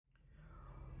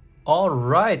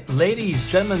Alright, ladies,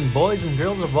 gentlemen, boys and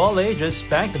girls of all ages,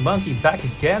 Spank the Monkey back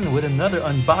again with another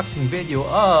unboxing video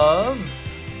of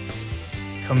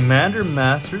Commander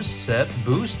Masters set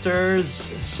boosters.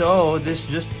 So this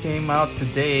just came out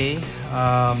today.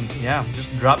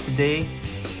 Just dropped today.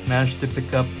 Managed to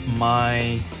pick up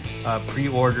my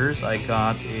pre-orders. I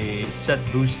got a set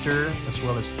booster as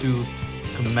well as two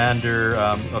Commander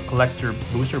collector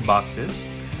booster boxes.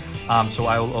 So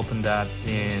I will open that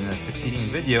in a succeeding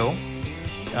video.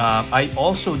 I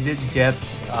also did get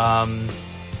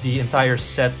the entire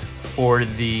set for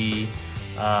the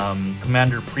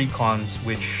Commander Precons,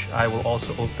 which I will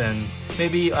also open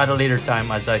maybe at a later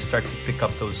time as I start to pick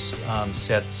up those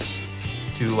sets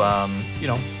to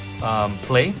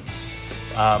play.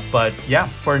 But yeah,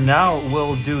 for now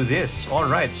we'll do this. All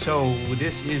right, so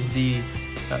this is the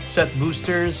set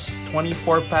boosters,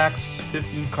 24 packs,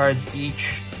 15 cards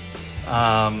each.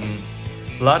 A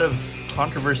lot of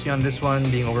controversy on this one,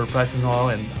 being overpriced and all,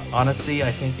 and honestly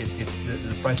I think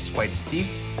the price is quite steep,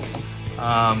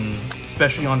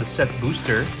 especially on the set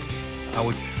booster,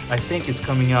 which I think is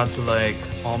coming out to like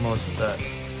almost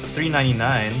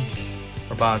 $3.99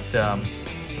 or about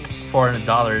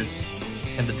 $400,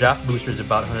 and the draft booster is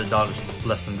about $100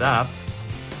 less than that.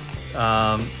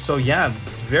 So yeah,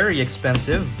 very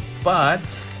expensive, but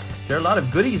there are a lot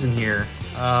of goodies in here.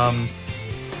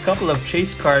 Couple of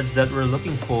chase cards that we're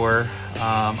looking for.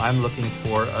 I'm looking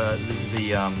for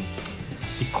the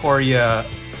Ikoria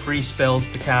free spells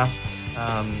to cast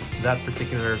that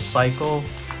particular cycle,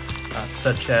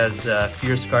 such as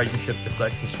Fierce Guardianship,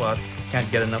 Deflecting Swat. Can't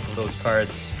get enough of those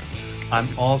cards. I'm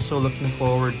also looking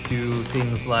forward to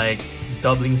things like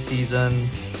Doubling Season.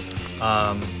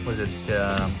 Was it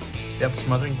Depth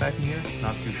Smothering Pack in here?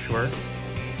 Not too sure.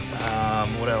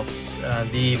 What else?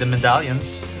 The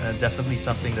medallions, definitely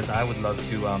something that I would love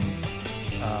to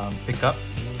pick up.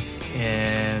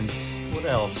 And what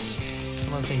else?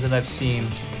 Some of the things that I've seen.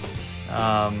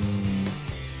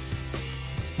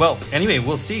 Well, anyway,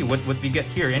 we'll see what we get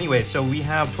here. Anyway, so we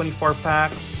have 24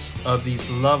 packs of these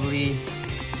lovely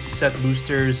set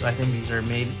boosters. I think these are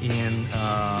made in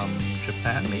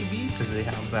Japan, maybe, because they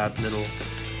have that little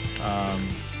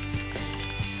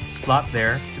slot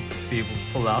there to be able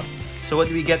to pull out. So what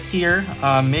do we get here?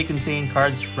 May contain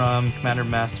cards from Commander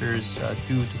Masters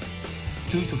 2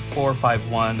 to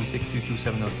 451, 622,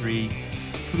 703.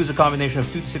 2 is a combination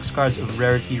of 2 to 6 cards of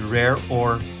rarity, rare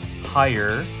or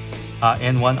higher,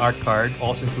 and 1 art card.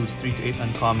 Also includes 3 to 8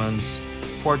 uncommons,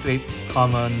 4 to 8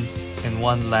 common, and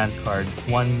 1 land card.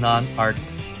 1 non-art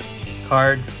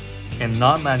card and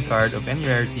non-land card of any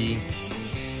rarity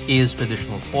is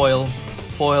traditional foil.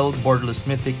 Foil borderless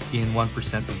mythic in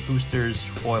 1% of boosters.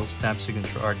 Foil stamp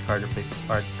signature art card replaces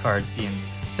art card in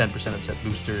 10% of set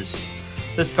boosters.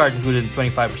 This card included in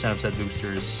 25% of set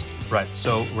boosters. Right,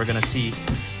 so we're gonna see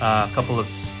a couple of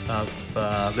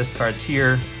list cards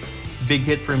here. Big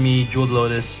hit for me, Jeweled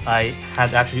Lotus. I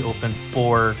had actually opened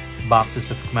 4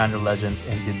 boxes of Commander Legends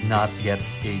and did not get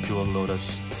a Jeweled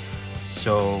Lotus.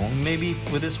 So maybe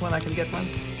with this one I can get one.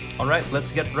 All right,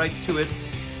 let's get right to it.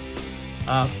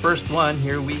 First one,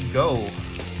 here we go.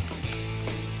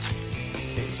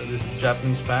 Okay, so this is the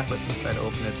Japanese pack. Let me try to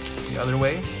open it the other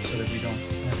way so that we don't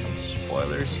have any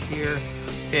spoilers here.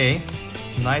 Okay,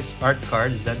 nice art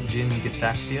card. Is that Jin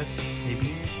Gitaxias,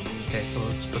 maybe? Okay, so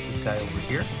let's put this guy over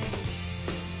here.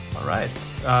 All right,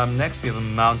 next we have a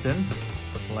mountain.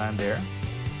 Put the land there.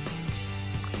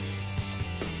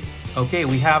 Okay,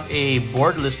 we have a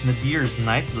borderless Nadir's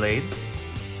Nightblade.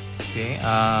 Okay,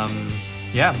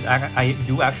 yeah, I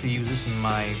do actually use this in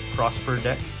my Prosper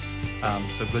deck,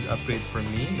 so good upgrade for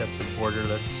me. That's a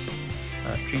borderless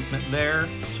treatment there.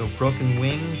 So Broken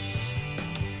Wings,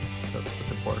 so let's put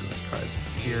the borderless cards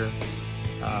here.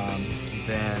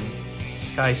 Then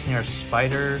Sky Snare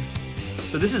Spider.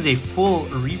 So this is a full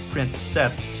reprint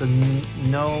set, so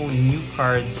no new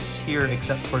cards here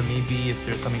except for maybe if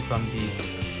they're coming from the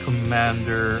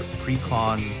Commander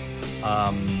Precon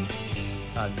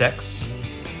decks.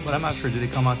 But I'm not sure, do they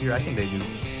come out here? I think they do.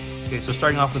 Okay, so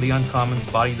starting off with the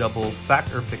uncommons, Body Double,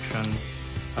 Fact or Fiction.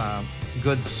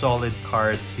 Good solid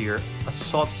cards here.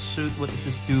 Assault Suit, what does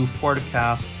this do? 4 to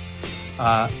cast.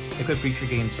 Equip creature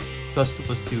gains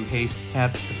 +2/+2 haste.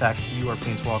 Can't attack you or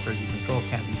planeswalkers you control.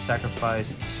 Can't be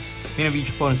sacrificed. Main of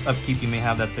each opponent's upkeep, you may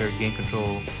have that player gain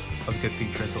control of the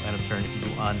creature until end of turn if you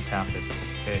do untap it.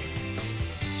 Okay,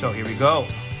 so here we go.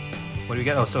 What do we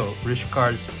get? Oh, so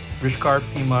Rishkar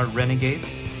Pima Renegade.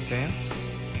 Okay,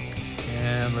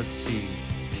 and let's see.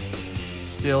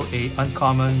 Still a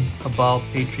uncommon Cabal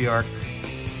Patriarch.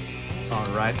 All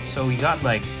right, so we got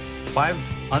like 5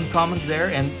 uncommons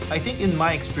there, and I think in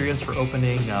my experience for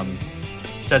opening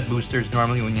set boosters,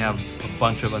 normally when you have a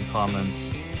bunch of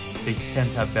uncommons, they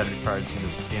tend to have better cards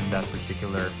in that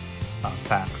particular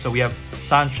pack. So we have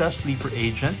Sancha, Sleeper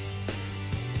Agent.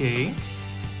 Okay,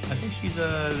 I think she's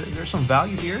there's some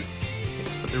value here. Okay,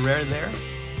 let's put the rare there.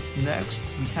 Next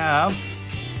we have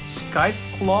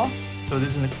Skype Claw. So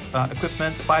this is an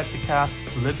equipment, 5 to cast,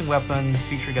 living weapon,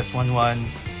 creature gets 1/1.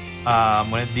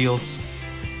 When it deals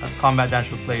combat damage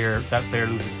to a player, that player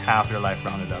loses half their life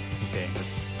rounded up. Okay,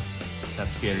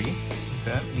 that's scary.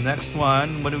 Okay, next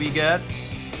one, what do we get?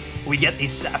 We get a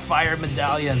Sapphire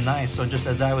Medallion. Nice. So just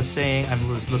as I was saying, I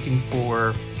was looking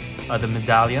for the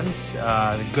medallions.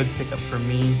 Good pickup for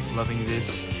me. Loving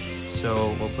this.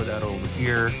 So we'll put that over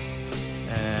here.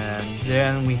 And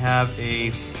then we have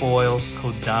a foil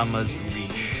Kodama's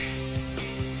Reach.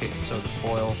 Okay, so the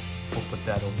foil, we'll put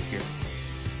that over here.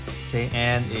 Okay,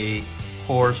 and a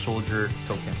Core Soldier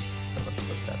token. So let's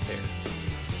put that there.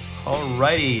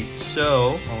 Alrighty,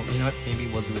 so, you know what, maybe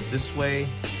we'll do it this way.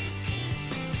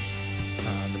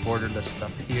 The borderless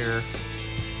stuff here,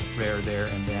 rare there,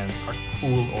 and then our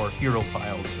cool or hero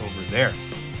piles over there.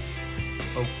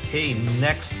 Okay,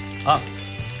 next up.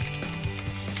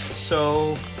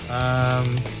 So,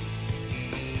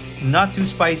 not too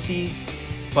spicy,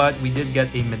 but we did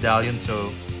get a medallion,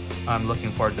 so I'm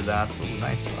looking forward to that. Oh,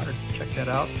 nice art. Check that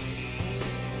out.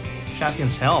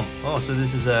 Champion's Helm. Oh, so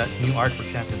this is a new art for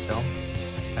Champion's Helm.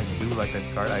 I do like that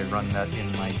card. I run that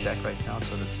in my deck right now,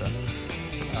 so that's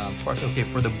of course. Okay,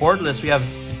 for the boardless, we have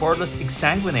boardless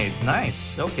Exsanguinate.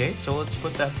 Nice. Okay, so let's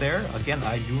put that there. Again,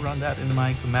 I do run that in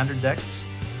my commander decks.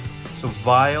 So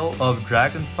Vial of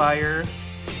Dragonfire.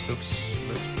 Oops,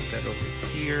 let's put that over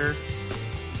here.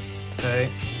 Okay.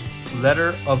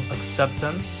 Letter of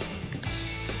Acceptance.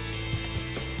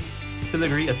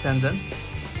 Filigree Attendant.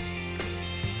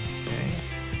 Okay.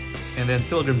 And then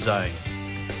Pilgrim's Eye.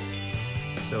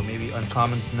 So maybe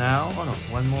uncommons now. Oh no,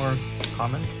 one more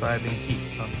common. Thriving Keep.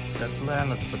 Oh, that's land.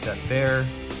 Let's put that there.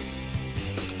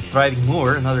 Thriving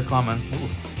Moor, another common. Ooh,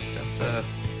 that's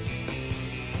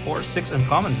 6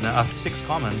 uncommons now. 6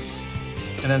 commons.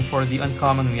 And then for the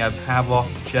uncommon, we have Havoc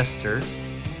Jester.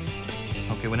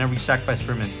 Okay, whenever you sacrifice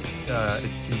Ferment,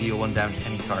 it can deal 1 damage to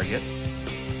any target.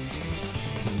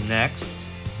 Next,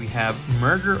 we have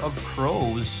Murder of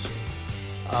Crows.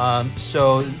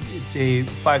 So it's a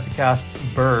 5 to cast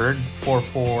bird,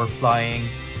 4/4 flying.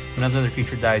 When another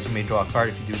creature dies, you may draw a card.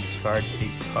 If you do, discard a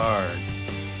card.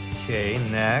 Okay,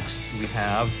 next we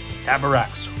have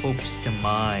Tabarax, Hope's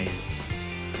Demise.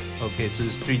 Okay, so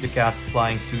it's 3 to cast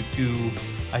flying 2/2.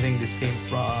 I think this came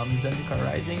from Zendikar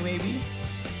Rising, maybe.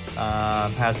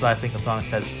 Has lifelink as long as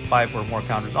it has 5 or more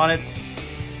counters on it.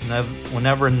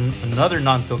 Whenever another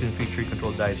non-token creature you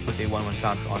control dies, put a 1/1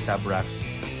 counter on Tabarax.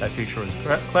 That creature is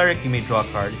cleric. You may draw a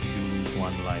card if you do lose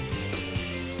 1 life.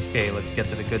 Okay, let's get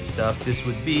to the good stuff. This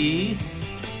would be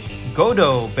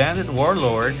Godo, Bandit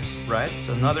Warlord, right?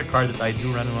 So another card that I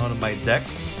do run in one of my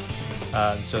decks.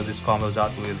 So this combos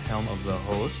out with Helm of the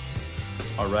Host.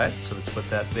 Alright, so let's put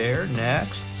that there.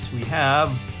 Next, we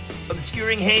have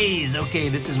Obscuring Haze. Okay,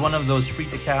 this is one of those free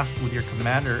to cast with your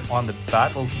commander on the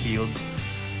battlefield.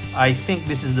 I think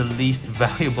this is the least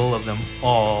valuable of them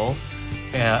all.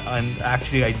 And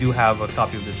actually, I do have a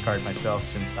copy of this card myself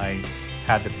since I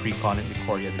had the pre-con in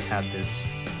Ikoria that had this.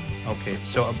 Okay,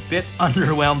 so a bit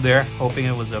underwhelmed there, hoping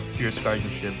it was a Fierce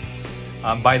Guardianship.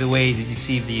 By the way, did you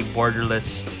see the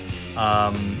borderless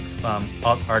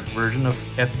alt art version of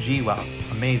FG? Wow,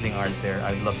 amazing art there.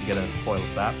 I'd love to get a foil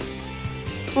of that.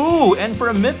 Ooh, and for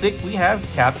a mythic, we have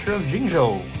Capture of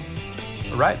Jingzhou.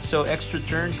 Alright, so extra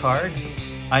turn card.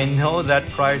 I know that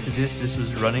prior to this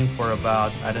was running for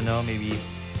about, I don't know, maybe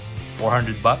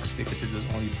 $400 because it was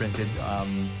only printed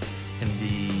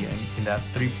in that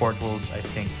 3 portals, I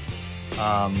think,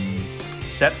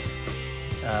 set.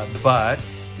 But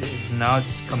now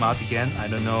it's come out again. I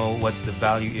don't know what the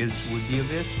value would be of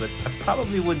this, but it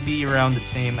probably would be around the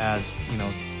same as, you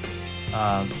know,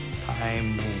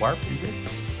 Time Warp, is it?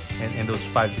 And those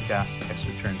 5 to cast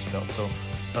extra turn spells. So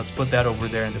let's put that over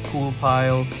there in the cool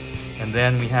pile. And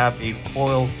then we have a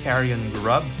foil Carrion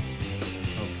Grub.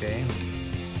 Okay.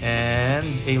 And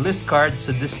a list card,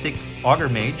 Sadistic Augur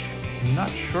Mage. I'm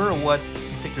not sure what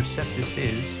particular set this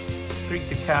is. 3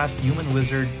 to cast Human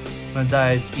Wizard. When it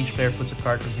dies, each player puts a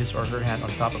card from his or her hand on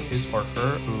top of his or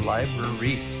her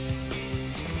library.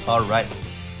 Alright.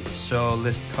 So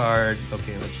list card.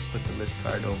 Okay, let's just put the list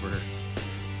card over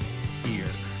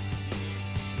here.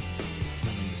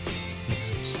 Let me just make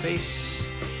some space.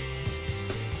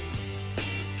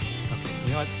 You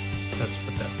know what? Let's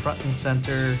put that front and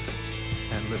center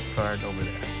and list card over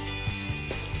there.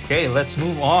 Okay, let's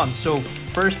move on. So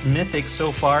first mythic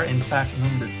so far in pack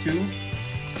number 2.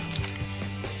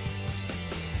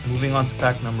 Moving on to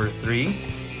pack number 3.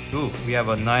 Ooh, we have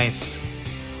a nice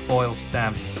foil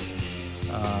stamped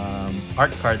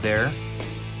art card there.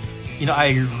 You know,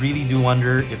 I really do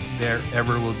wonder if there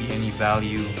ever will be any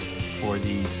value for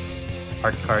these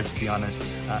art cards, to be honest.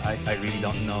 I really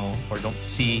don't know or don't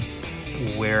see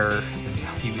where the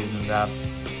value is in that.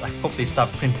 I hope they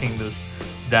stop printing those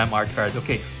damn art cards.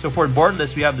 Okay, so for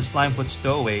borderless, we have the Slimefoot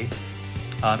Stowaway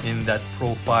in that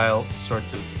profile sort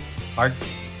of art.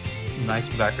 Nice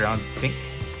background, pink.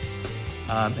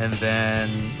 And then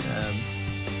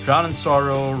Drown in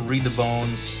Sorrow, Read the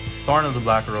Bones, Thorn of the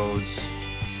Black Rose,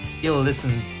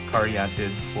 Ill-Listen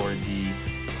Caryatid for the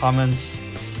commons.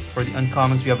 For the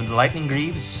uncommons, we have the Lightning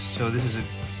Greaves, so this is a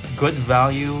good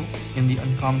value in the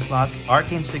uncommon slot.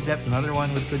 Arcane Signet, another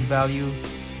one with good value.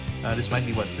 This might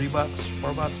be what, $3,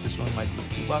 $4? This one might be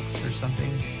 $2 or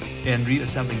something. And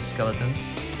Reassembling Skeleton.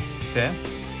 Okay.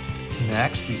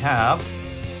 Next we have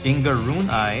Inga Rune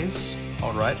Eyes.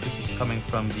 Alright, this is coming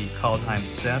from the Kaldheim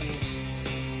set.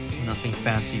 Nothing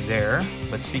fancy there.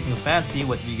 But speaking of fancy,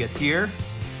 what do we get here?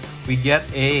 We get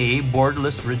a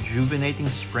borderless Rejuvenating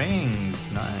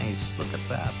Springs. Nice, look at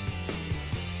that.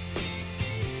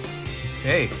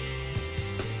 Okay.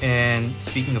 And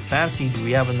speaking of fancy, do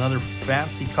we have another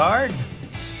fancy card?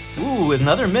 Ooh,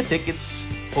 another mythic. It's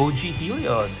OG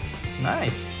Heliod.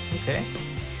 Nice. Okay.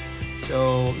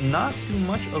 So not too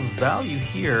much of value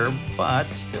here, but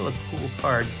still a cool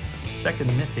card.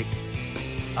 Second mythic.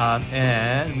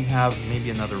 And we have maybe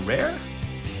another rare?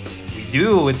 We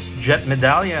do! It's Jet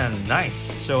Medallion! Nice!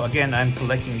 So again, I'm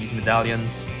collecting these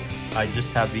medallions. I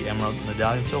just have the Emerald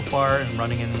Medallion so far. I'm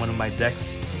running in one of my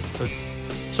decks.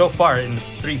 So far in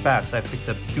 3 packs, I picked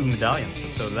up 2 medallions.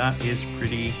 So that is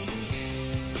pretty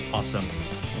awesome.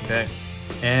 Okay.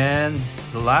 And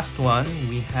the last one,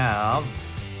 we have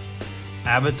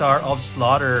Avatar of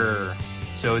Slaughter.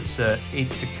 So it's 8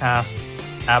 to cast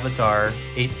Avatar,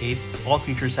 8/8. All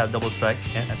creatures have double strike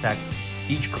and attack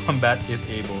each combat if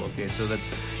able. Okay, so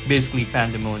that's basically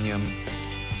Pandemonium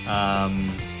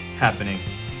happening.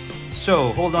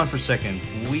 So hold on for a second.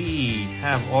 We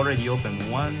have already opened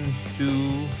 1,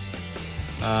 2,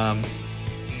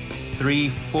 3,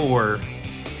 4,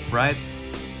 right?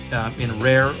 In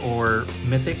rare or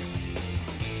mythic.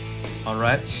 All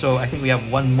right, so I think we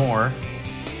have one more.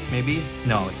 Maybe?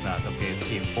 No, it's not. Okay, it's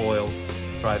a foil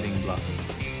Thriving Bluff.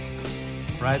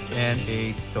 Right, and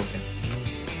a token.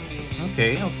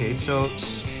 Okay, so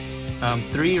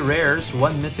 3 rares,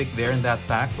 1 mythic there in that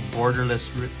pack. Borderless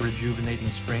Rejuvenating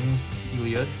Springs,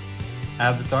 Heliod,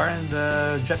 Avatar, and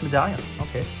Jet Medallion.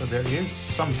 Okay, so there is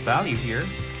some value here.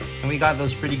 And we got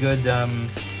those pretty good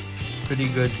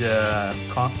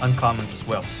uncommons as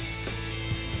well.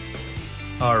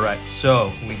 Alright,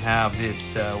 so we have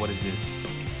this, what is this?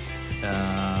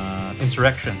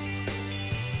 Insurrection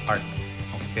art.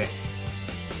 Okay.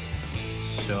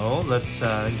 So let's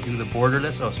do the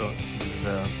borderless. Oh, so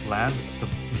the land,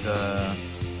 the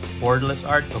borderless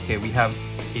art. Okay, we have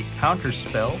a counter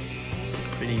spell.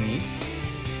 Pretty neat.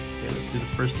 Okay, let's do the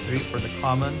first 3 for the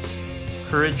commons.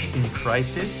 Courage in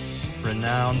Crisis,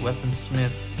 Renowned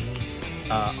Weaponsmith,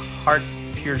 Heart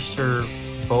Piercer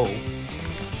Bow. Okay,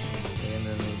 and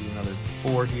then maybe another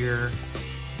 4 here.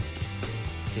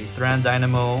 Okay, Thran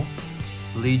Dynamo,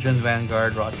 Legion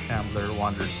Vanguard, Rod Shambler,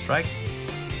 Wanderer Strike.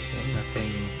 Okay,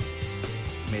 nothing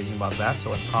amazing about that.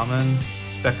 So uncommon,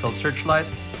 Spectral Searchlight.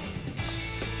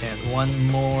 And one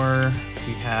more,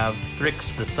 we have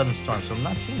Thrix, the Sudden Storm. So I'm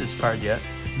not seeing this card yet.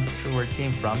 I'm not sure where it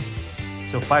came from.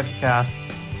 So 5 to cast,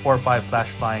 4 or 5 flash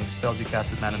flying spells you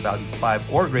cast with mana value 5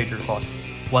 or greater cost,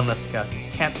 1 less to cast.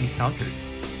 It can't be countered.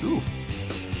 Ooh.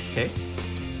 Okay.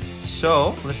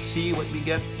 So let's see what we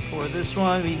get for this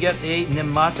one. We get a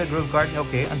Nemata Grove Garden.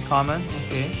 Okay, uncommon.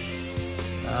 Okay.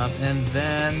 And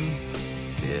then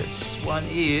this one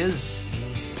is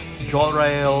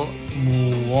Jolrael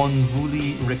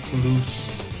Muonvuli Recluse.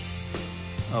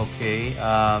 Okay,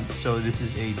 so this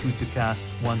is a 2 to cast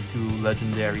 1/2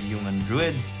 legendary human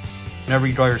druid. Whenever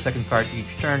you draw your second card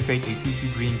each turn, create a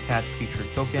 2/2 green cat creature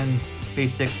token. Pay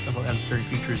 6 of the turn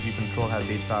creatures you control have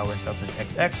base power and toughness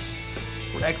XX,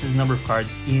 where X is the number of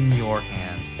cards in your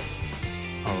hand.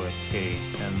 Okay,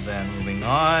 and then moving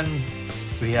on,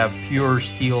 we have Pure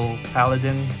Steel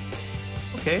Paladin.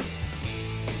 Okay,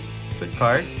 good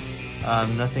card.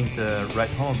 Nothing to write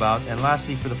home about. And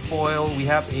lastly, for the foil, we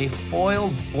have a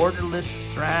foil borderless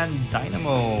Thran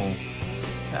Dynamo.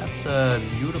 That's a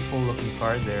beautiful looking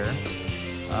card there.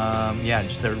 Yeah,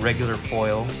 just a regular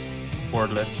foil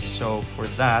borderless. So for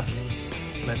that,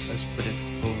 let us put it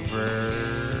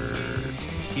over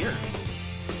here.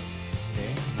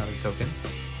 Okay, another token.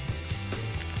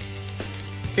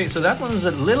 Okay, so that one's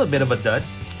a little bit of a dud,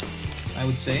 I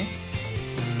would say.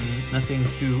 Nothing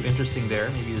too interesting there.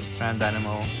 Maybe the Strand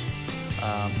Dynamo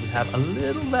would have a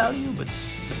little value, but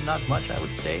not much, I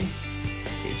would say.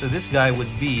 Okay, so this guy would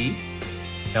be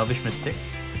Elvish Mystic.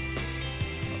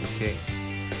 Okay,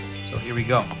 so here we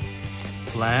go.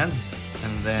 Land,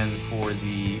 and then for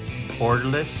the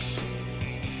Borderless,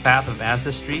 Path of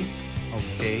Ancestry.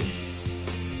 Okay,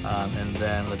 and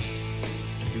then let's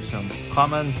do some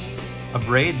commons. A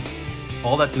Braid,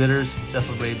 All That Glitters,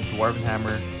 Cecil Braid, Dwarven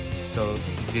Hammer. So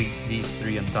these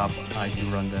three on top, I do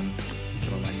run them in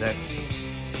some of my decks.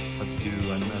 Let's do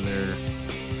another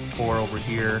 4 over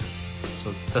here.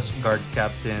 So Tuskguard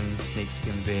Captain,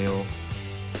 Snakeskin Veil.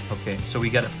 Okay, so we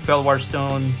got a Felwar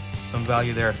Stone, some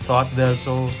value there. Thought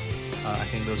Vessel, I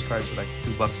think those cards are like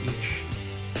 $2 each.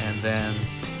 And then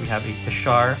we have a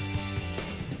Kashar,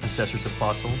 Ancestor's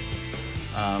Apostle,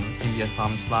 in the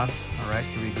uncommon slot. Alright,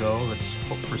 here we go. Let's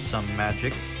hope for some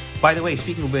magic. By the way,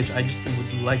 speaking of which, I just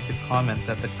would like to comment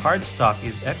that the card stock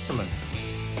is excellent.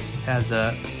 It has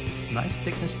a nice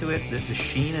thickness to it. The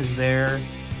sheen is there.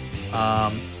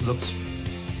 Looks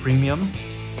premium,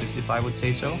 if I would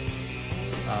say so.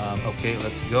 Okay,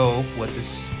 let's go. What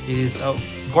this is? Oh,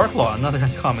 Gorklaw, another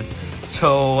uncommon.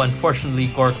 So unfortunately,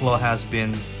 Gorklaw has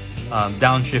been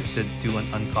downshifted to an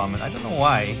uncommon. I don't know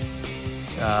why.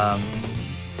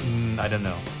 I don't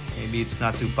know. Maybe it's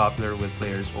not too popular with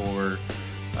players, or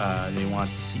they want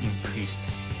to see increased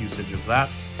usage of that.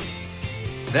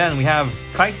 Then we have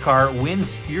Kitecar,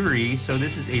 Wind's Fury. So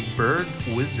this is a bird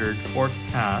wizard 4th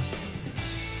cast.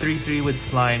 3/3 with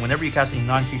flying. Whenever you cast a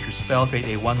non-creature spell, create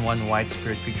a 1/1 white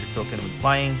spirit creature token with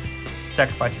flying.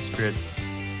 Sacrifice a spirit,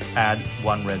 add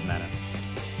 1 red mana.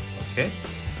 Okay.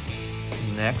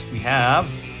 Next we have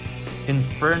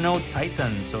Inferno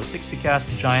Titan. So 60 cast,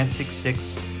 giant,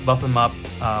 6/6. Buff him up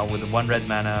with 1 red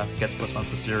mana, gets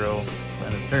 +1/+0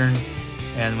 on a turn.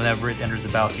 And whenever it enters the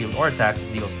battlefield or attacks,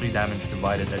 it deals 3 damage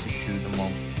divided as you choose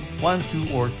among 1, 2,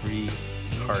 or 3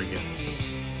 targets.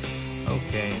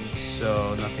 Okay,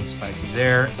 so nothing spicy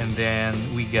there. And then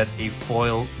we get a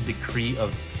foil Decree of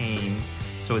Pain.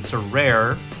 So it's a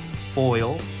rare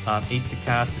foil, 8 to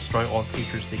cast, destroy all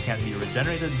creatures, they can't be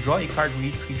regenerated. Draw a card for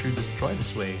each creature destroyed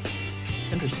this way.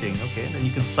 Interesting, okay. And then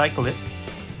you can cycle it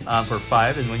for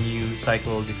 5, and when you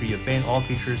cycle Decree of Pain, all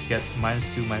creatures get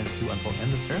 -2/-2 until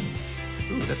end of turn.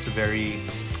 Ooh, that's a very,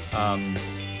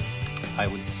 I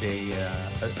would say,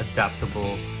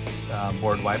 adaptable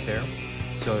board wipe there.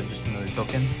 So just another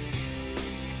token.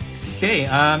 Okay,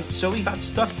 so we got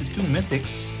stuck to 2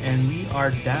 mythics, and we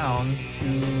are down to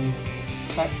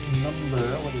number,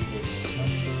 what is this?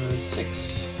 Number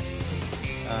 6.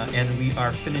 And we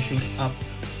are finishing up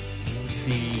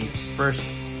the first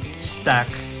stack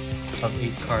of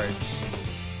 8 cards.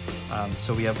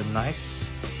 So we have a nice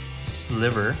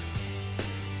sliver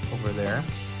over there.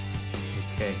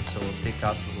 Okay, so we'll take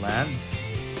out the land.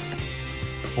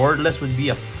 Borderless would be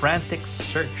a Frantic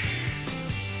Search.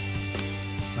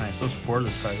 Nice, those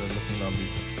borderless cards are looking lovely.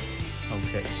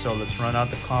 Okay, so let's run out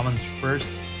the commons first.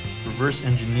 Reverse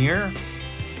Engineer.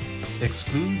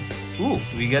 Exclude. Ooh,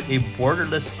 we get a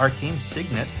borderless Arcane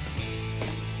Signet.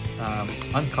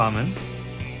 Uncommon.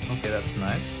 Okay, that's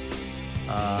nice.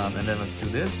 And then let's do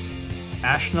this.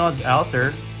 Ashnod's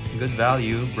Altar. Good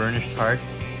value. Burnished Heart.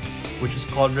 Witch's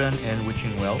Cauldron and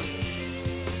Witching Well.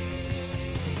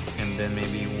 And then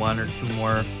maybe 1 or 2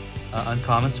 more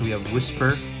uncommon. So we have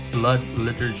Whisper, Blood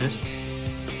Liturgist.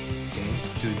 Okay,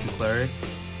 let's do Cleric.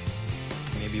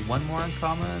 Maybe 1 more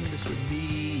uncommon. This would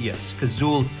be, yes,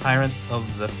 Kazul, Tyrant of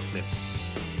the Cliffs.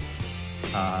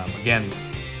 Again,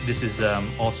 this is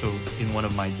also in one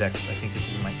of my decks. I think this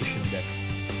is my Ishin deck.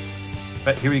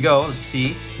 Right, here we go. Let's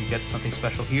see. We get something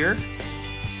special here.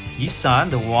 Yisan,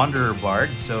 the Wanderer Bard.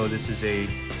 So this is a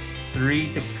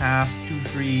 3 to cast,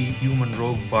 2/3 human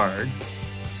rogue bard.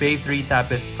 Pay 3,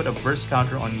 tap it, put a burst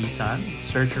counter on Yisan.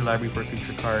 Search your library for a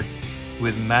creature card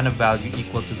with mana value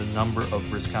equal to the number of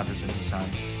burst counters on Yisan.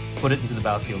 Put it into the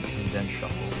battlefield and then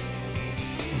shuffle.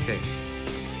 Okay.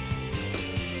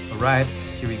 Alright,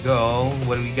 here we go.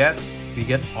 What do we get? We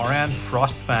get Oran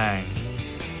Frostfang.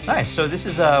 Nice, so this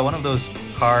is one of those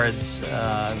cards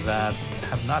that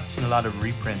have not seen a lot of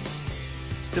reprints.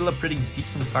 Still a pretty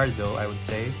decent card though, I would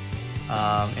say.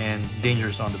 And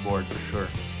dangerous on the board for sure.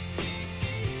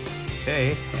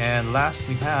 Okay, and last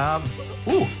we have,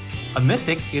 ooh, a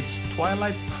mythic. It's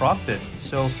Twilight Prophet.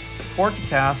 So 4 to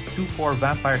cast, 2/4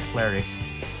 Vampire Cleric.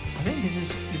 I think this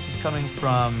is coming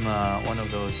from one of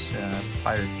those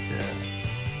pirate,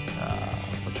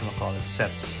 whatchamacallit,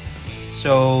 sets.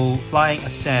 So, Flying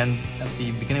Ascend, at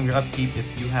the beginning of your upkeep,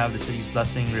 if you have the City's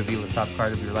Blessing, reveal the top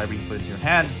card of your library and put it in your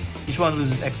hand. Each one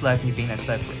loses X life and you gain X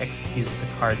life, where X is the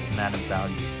card's mana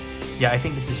value. Yeah, I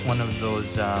think this is one of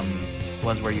those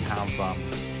ones where you have,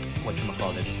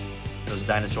 whatchamacallit, those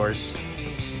dinosaurs.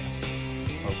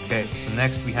 Okay, so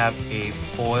next we have a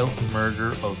foil Murder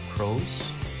of Crows.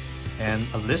 And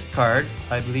a list card,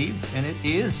 I believe, and it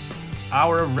is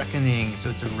Hour of Reckoning.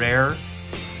 So it's a rare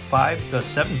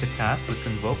 5/7 to cast with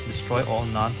Convoke, destroy all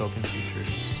non-token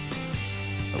creatures.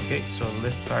 Okay, so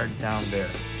list card down there.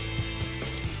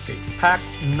 Okay, pack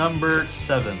number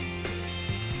 7.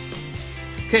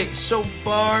 Okay, so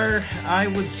far I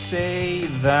would say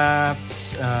that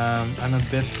I'm a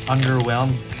bit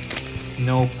underwhelmed.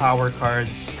 No power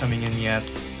cards coming in yet.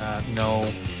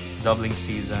 No Doubling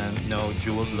Season. No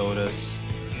Jeweled Lotus.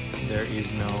 There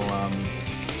is no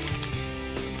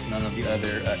none of the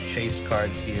other chase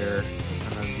cards here.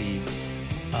 None of the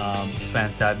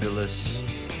fantabulous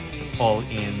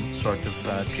all-in sort of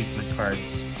treatment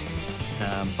cards.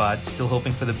 But still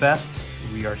hoping for the best.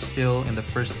 We are still in the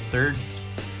first third.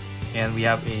 And we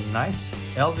have a nice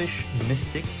Elvish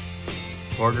Mystic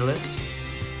borderless.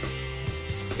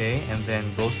 Okay, and then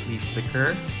Ghostly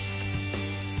Flicker.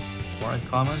 More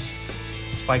uncommons.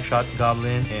 Spike Shot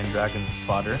Goblin and Dragon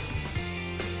Fodder.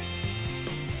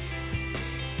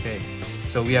 Okay,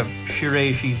 so we have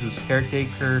Shirei Shizu's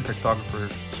Caretaker,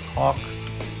 Cartographer's Hawk,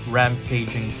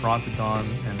 Rampaging Brontodon,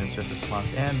 and then Surface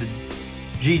Response, and the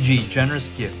GG, Generous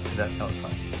Gift to that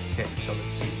Elcon. Okay, so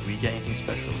let's see. Do we get anything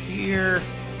special here?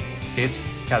 Okay, it's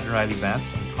Captain Riley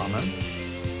Vance, uncommon.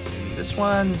 And this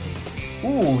one,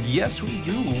 ooh, yes we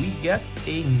do. We get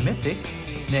a Mythic,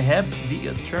 Neheb the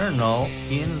Eternal,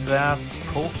 in that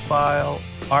profile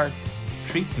art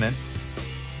treatment.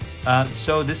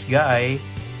 So this guy,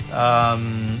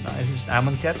 his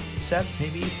Amonkhet set,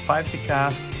 maybe 5 to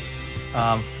cast,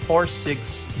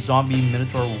 4/6 zombie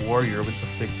Minotaur Warrior with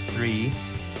Afflict 3.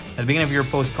 At the beginning of your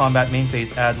post-combat main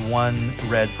phase, add 1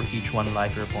 red for each 1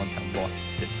 life your opponents have lost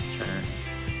this turn.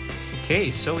 Okay,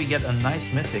 so we get a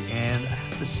nice Mythic, and I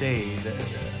have to say, the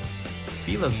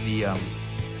feel of the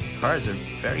cards are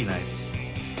very nice.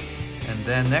 And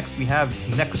then next we have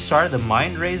Nekusar the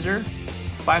Mind Razor,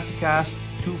 5 to cast,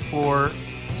 2/4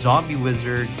 Zombie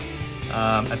Wizard.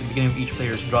 At the beginning of each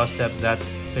player's draw step, that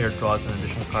player draws an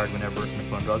additional card whenever an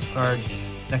opponent draws a card.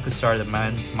 Nekusar the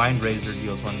Mind Razor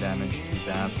deals 1 damage to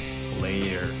that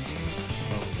player.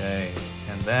 Okay,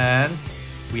 and then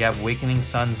we have Awakening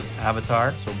Sun's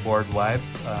Avatar, so board wipe,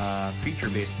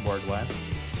 creature-based board wipe,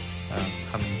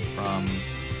 coming from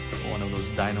one of those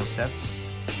dino sets.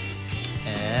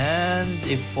 And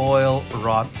a foil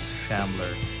Rot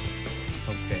Shambler.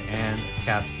 Okay, and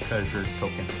Cat Treasure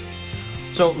Token.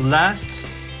 So last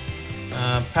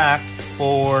pack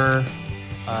for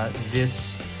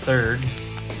this third,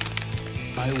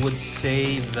 I would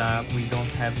say that we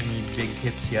don't have any big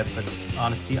hits yet, but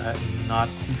honestly I'm not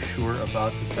too sure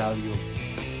about the value of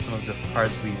some of the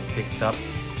cards we picked up.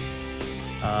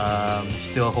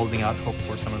 Still holding out hope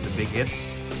for some of the big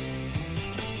hits.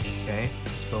 Okay,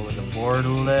 let's go with the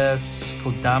borderless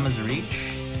Kodama's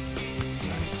Reach.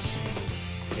 Nice.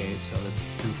 Okay, so let's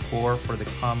do 4 for the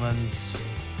commons.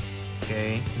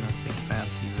 Okay, nothing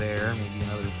fancy there. Maybe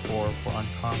another 4 for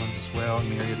uncommons as well.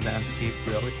 Myriad Landscape,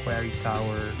 Relic Quarry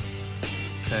Tower.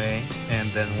 Okay, and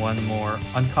then 1 more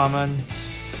uncommon.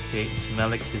 Okay, it's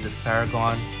Melik Visit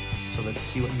Paragon. So let's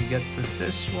see what we get for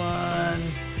this one.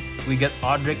 We get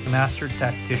Audric Master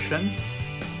Tactician.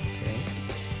 Okay,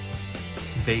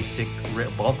 basic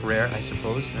bulk rare, I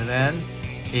suppose. And then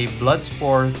a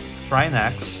Bloodspore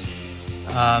Thrinax.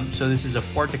 So this is a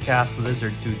 4 to cast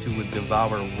Lizard 2/2 with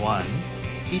Devour 1.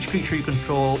 Each creature you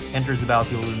control enters the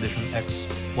battlefield with addition X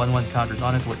 1/1 counters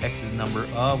on it, where X is the number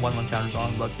of 1/1 counters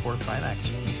on Bloodspore Thrinax.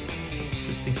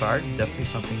 Interesting card, definitely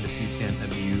something that you can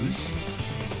abuse.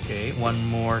 Okay, 1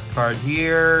 more card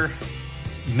here.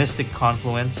 Mystic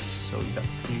Confluence. So we got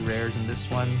 3 rares in this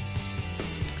one.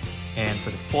 And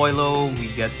for the foilo, we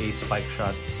get a Spike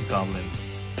Shot Goblin.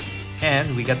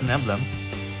 And we get an emblem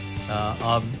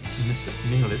of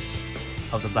Nihilis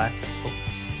of the Black Oak.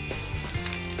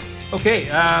 Okay,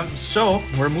 so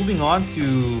we're moving on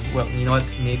to, well, you know what,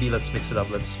 maybe let's mix it up.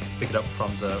 Let's pick it up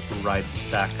from the right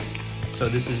stack. So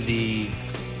this is the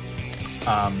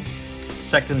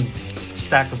second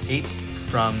stack of 8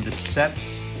 from the set.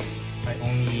 I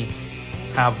only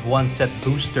have 1 set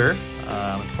booster.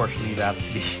 Unfortunately, that's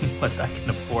the what I can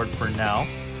afford for now.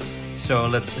 So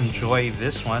let's enjoy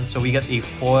this one. So we got a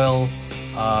foil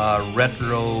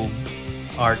retro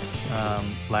art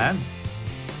land.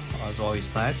 As always,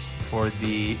 nice. For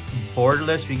the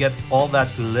borderless, we get all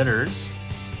that glitters.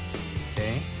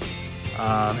 Okay.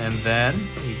 And then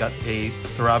we got a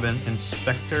throbbing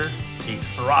inspector.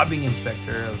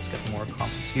 Let's get more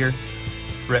comments here.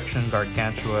 Friction,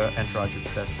 Gargantua, Entourage of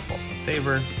Crest, Fault in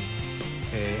Favor.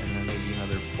 Okay, and then maybe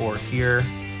another 4 here.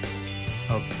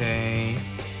 Okay.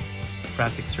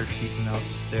 Frantic Search Deep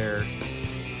Analysis there.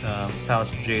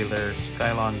 Palace Jailer,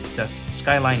 Skyline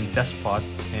Despot,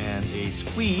 and a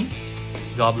Squee,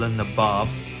 Goblin Nabob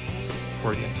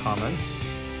for the uncommons.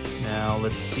 Now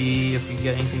let's see if we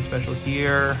get anything special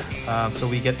here. So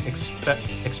we get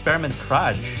Experiment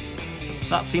Kraj.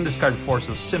 Not seen this card before,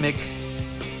 so Simic.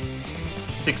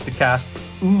 6 to cast,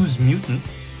 Ooze Mutant.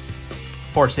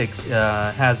 4/6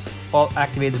 has all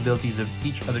activated abilities of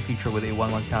each other creature with a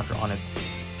 1/1 counter on it.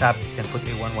 Tap and put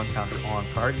a 1/1 counter on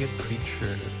target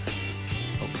creature.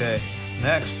 Okay,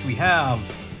 next we have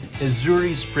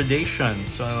Azuri's Predation.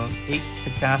 So 8 to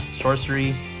cast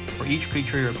sorcery. For each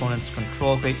creature your opponents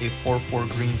control, create a 4/4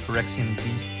 green Phyrexian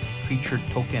Beast creature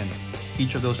token.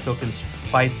 Each of those tokens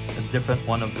fights a different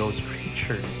one of those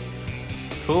creatures.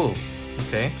 Cool.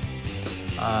 Okay.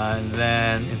 And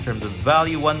then in terms of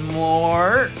value, one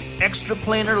more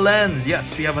Extraplanar Lens.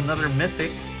 Yes, we have another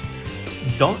mythic.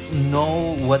 Don't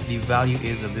know what the value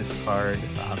is of this card.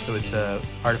 So it's a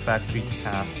artifact 3 to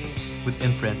cast with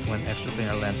imprint. When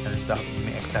Extraplanar Lens enters the battlefield, you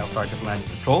may exile target land you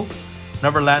control.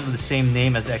 Whenever land with the same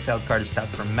name as the exiled card is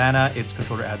tapped for mana, its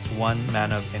controller adds 1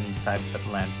 mana of any type that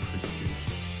land produces.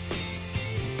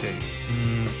 Okay.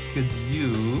 Could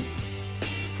you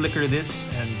flicker this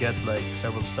and get like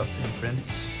several stuff to imprint?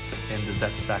 And does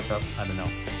that stack up? I don't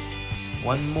know.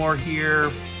 One more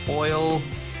here. Foil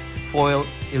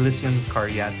Elysian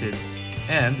Caryatid.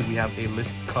 And we have a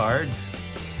list card.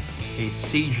 A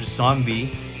Siege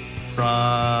Zombie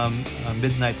from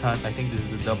Midnight Hunt. I think this is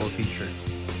the double feature.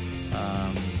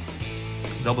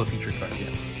 Double feature card, yeah.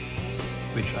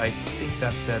 Which I think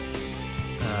that set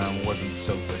wasn't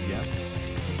so good yet.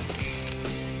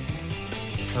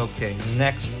 Okay,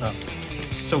 next up.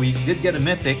 So we did get a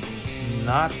mythic,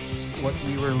 not what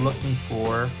we were looking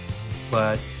for,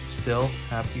 but still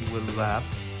happy with that.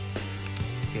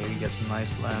 Okay, we get a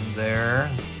nice land there.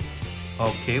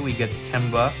 Okay, we get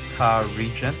Kemba Ka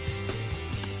Regent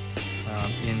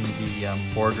in the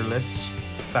borderless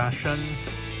fashion.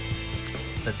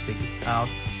 Let's take this out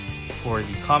for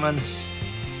the commons.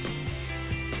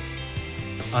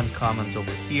 Uncommons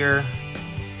over here.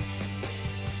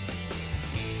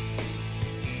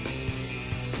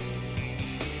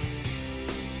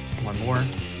 One more.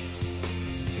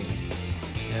 Okay.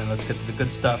 And let's get to the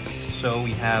good stuff. So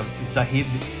we have Zahid,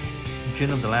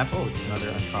 Jinn of the Lamp. Oh, it's another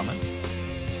uncommon.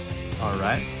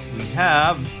 Alright. We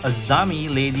have Azami,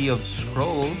 Lady of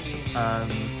Scrolls.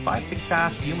 5 to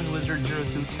cast, Human Wizard,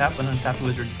 0/2, tap and untap the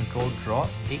wizard you control, draw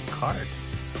a card.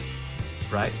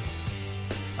 Right.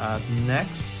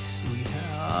 Next, we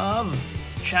have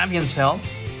Champion's Help.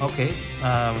 Okay,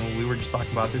 we were just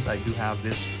talking about this. I do have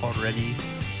this already.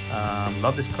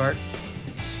 Love this card.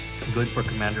 Good for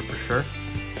Commander for sure.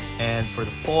 And for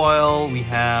the foil, we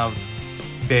have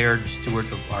Baird,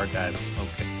 Steward of Argive.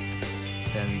 Okay.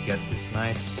 Then we get this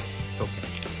nice token.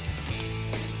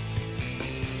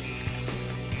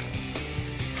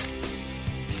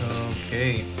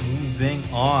 Okay, moving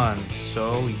on.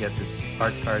 So we get this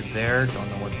art card there. Don't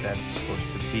know what that's supposed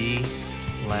to be.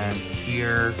 Land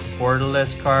here.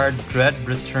 Borderless card. Dread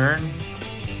Return.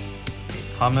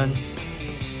 Common.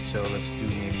 So let's do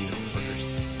maybe the first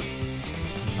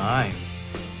 9.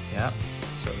 Yeah.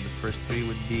 So the first 3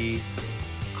 would be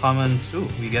commons. Ooh,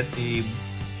 we get a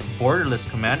borderless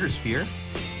Commander Sphere.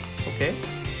 Okay.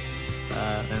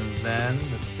 And then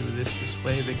let's do this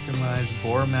way. Victimize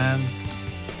Borman.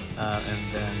 And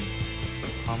then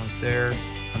some commons there,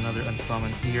 another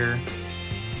uncommon here,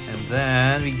 and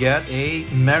then we get a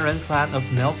Meren, Clan of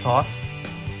Neltoth.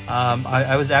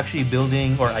 I was actually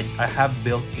building, or I have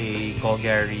built a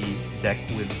Golgari deck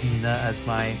with Dina as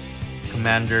my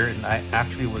commander, and I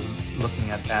actually was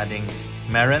looking at adding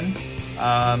Meren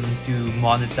to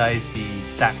monetize the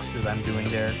sacks that I'm doing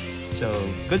there. So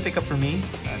good pickup for me.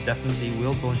 Definitely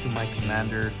will go into my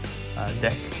commander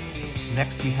deck.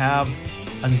 Next we have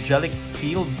Angelic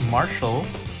Field Marshal.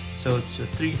 So it's a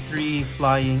 3/3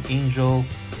 flying angel,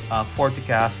 4 to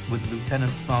cast with Lieutenant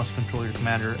Snows control your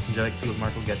commander. Angelic Field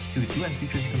Marshal gets 2/2 and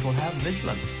creatures you control have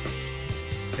vigilance.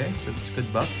 Okay, so it's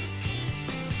good buff.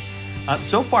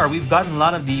 So far we've gotten a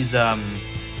lot of these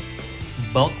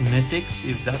bulk mythics,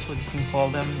 if that's what you can call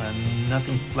them, and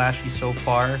nothing flashy so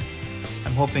far.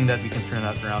 I'm hoping that we can turn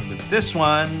that around with this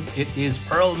one. It is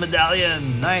Pearl Medallion.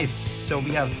 Nice. So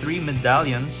we have 3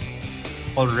 medallions.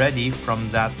 already from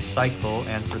that cycle.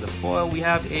 And for the foil, we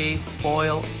have a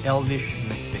foil Elvish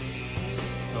Mystic.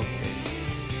 Okay.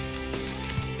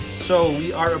 So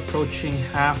we are approaching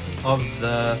half of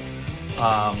the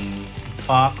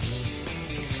box.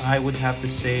 I would have to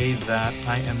say that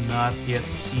I am not yet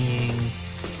seeing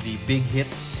the big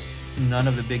hits. None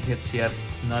of the big hits yet.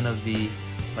 None of the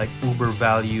like uber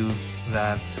value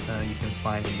that you can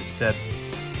find in the set.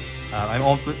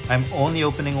 I'm only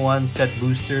opening one set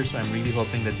booster, so I'm really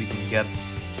hoping that we can get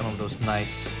some of those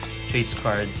nice chase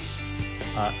cards.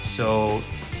 So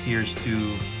here's to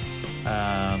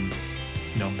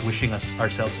you know, wishing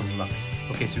ourselves some luck.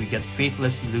 Okay, so we get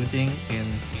Faithless Looting in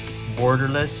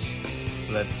Borderless.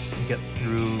 Let's get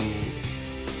through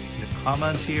the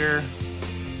commons here.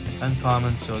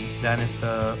 Uncommon, so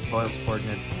Danica, Loyal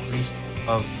Subordinate, Priest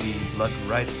of the Blood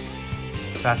Right,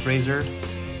 Fat Razor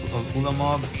of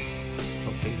Ulamog.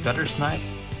 Okay, Gutter Snipe.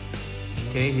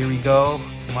 Okay, here we go.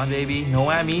 Come on, baby. No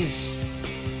whammies.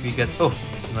 We get, oh,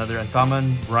 another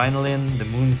uncommon. Brinolin, the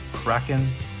Moon Kraken.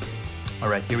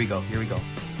 Alright, here we go. Here we go.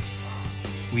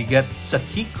 We get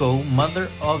Sakiko, Mother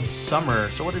of Summer.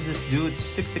 So what does this do? It's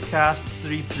 6 to cast,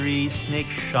 3/3 Snake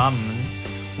Shaman.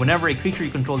 Whenever a creature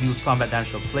you control deals combat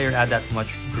damage to a player, add that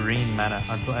much green mana.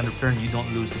 Until end of turn, you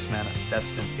don't lose this mana. Steps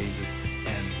and phases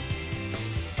end.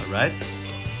 Alright.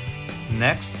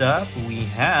 Next up, we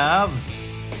have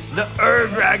the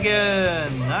Dragon.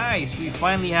 Nice! We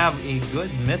finally have a good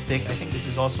mythic. I think this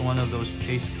is also one of those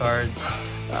chase cards.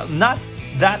 Not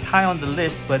that high on the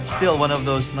list, but still one of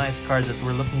those nice cards that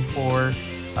we're looking for.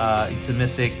 It's a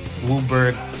mythic.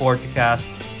 Wooburg, 4 to cast.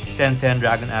 10/10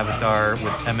 Dragon Avatar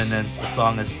with Eminence. As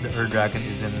long as the Dragon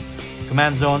is in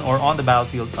command zone or on the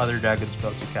battlefield, other dragon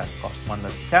spells you cast cost 1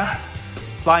 less to cast.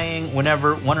 Flying,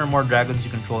 whenever one or more dragons you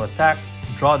control attack,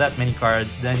 draw that many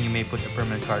cards, then you may put a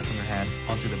permanent card from your hand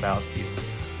onto the battlefield.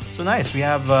 So nice, we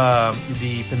have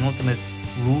the penultimate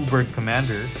Wooburg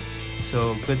Commander.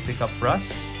 So good pickup for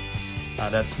us.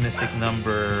 That's mythic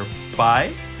number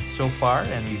 5 so far,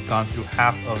 and we've gone through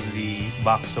half of the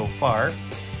box so far.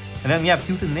 And then we have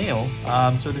Tooth and Nail.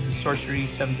 So this is sorcery,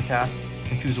 7 to cast. You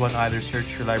can choose one, either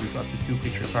search your library for up to 2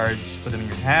 creature cards, put them in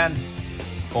your hand,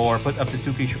 or put up to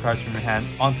 2 creature cards from your hand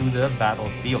onto the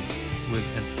battlefield with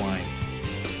Entwine.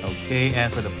 Okay,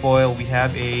 and for the foil, we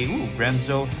have a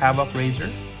Renzo Havoc Razor.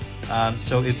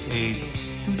 So it's a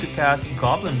 2 to cast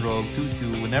Goblin Rogue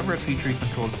 2/2. Whenever a creature you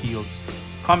control deals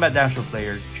combat damage to a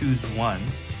player, choose one.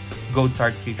 Go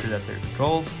target creature that player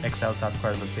controls. Exile top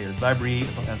card of the player's library.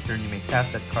 Until end turn, you may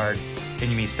cast that card, and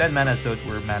you may spend mana as though it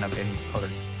were mana of any color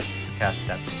to cast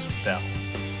that spell.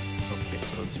 Okay,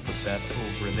 so let's put that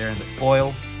over there in the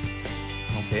foil.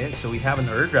 Okay, so we have an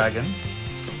Dragon.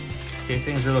 Okay,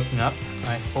 things are looking up.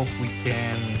 I hope we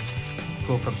can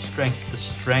go from strength to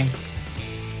strength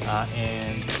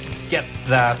and get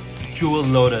that Jewel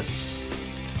Lotus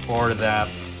or that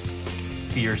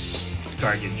Fierce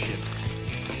Guardianship.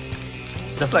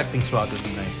 Deflecting Swat would be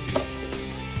nice too.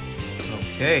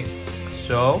 Okay,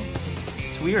 so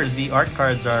it's weird. The art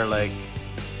cards are like,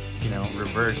 you know,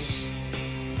 reverse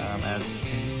as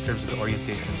in terms of the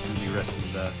orientation to the rest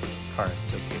of the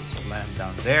cards. Okay, so land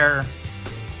down there.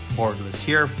 Borderless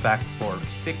here. Fact or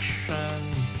Fiction.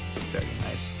 Very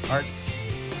nice art.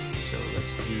 So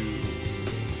let's do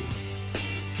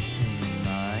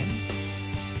 9.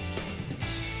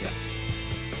 Yeah,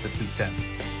 let's do 10.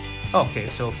 Okay,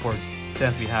 so for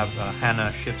 10th we have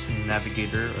Hannah Ship's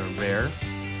Navigator, a rare.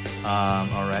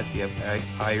 Alright, we have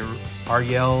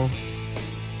Ariel,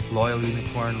 Loyal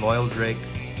Unicorn, Loyal Drake,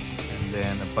 and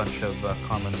then a bunch of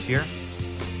commons here.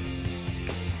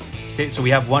 Okay, so we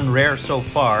have 1 rare so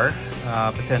far,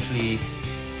 potentially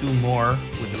 2 more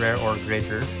with rare or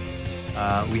greater.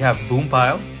 We have Boom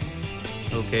Pile,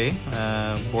 okay,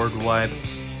 board wipe,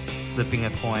 flipping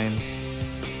a coin,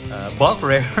 bulk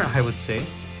rare, I would say.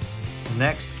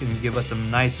 Next, can you give us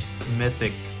some nice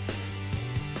mythic?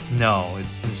 No,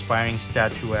 it's Inspiring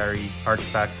Statuary,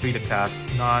 artifact, 3 to cast,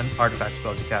 non-artifact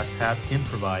spells you cast have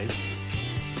Improvise.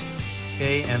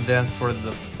 Okay, and then for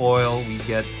the foil, we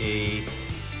get a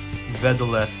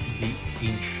Vedoleth the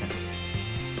Ancient.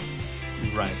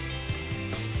 Right.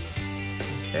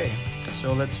 Okay,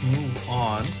 so let's move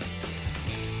on.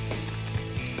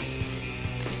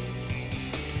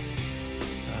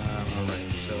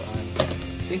 Alright, so I'm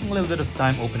taking a little bit of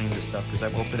time opening this stuff because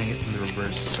I'm opening it in the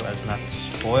reverse so as not to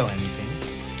spoil anything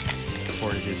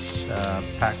for this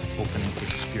pack opening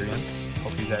experience.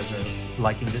 Hope you guys are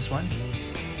liking this one.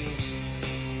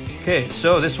 Okay,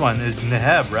 so this one is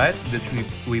Neheb, right? Which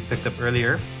we picked up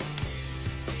earlier.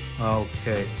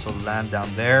 Okay, so land down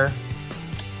there.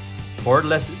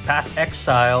 Borderless Path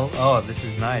Exile. Oh, this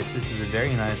is nice. This is a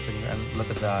very nice thing. And look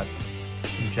at that.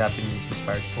 Japanese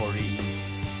inspired story.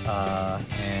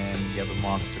 And you have a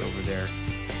monster over there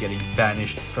getting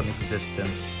banished from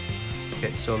existence.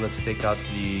 Okay, so let's take out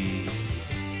the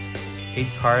 8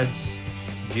 cards.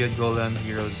 Geode Golem,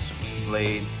 Hero's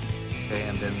Blade. Okay,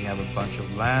 and then we have a bunch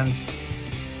of lands.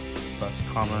 Plus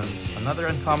commons. Another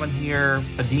uncommon here.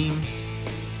 Padim.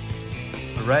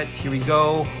 Alright, here we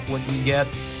go. What do we get?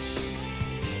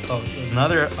 Oh,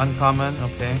 another uncommon.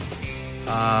 Okay.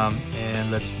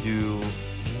 And let's do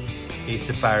a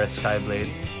Sapphire Sky's Blade.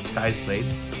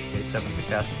 Okay, 7 to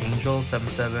cast Angel.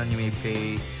 7/7. You may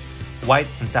pay white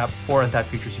and tap 4 untap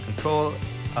creatures you control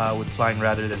with flying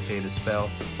rather than pay the spell.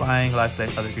 Flying, lifeline,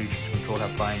 other creatures you control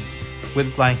have flying.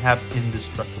 With flying, have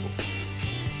indestructible.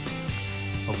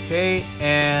 Okay,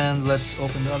 and let's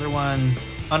open the other one.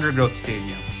 Undergrowth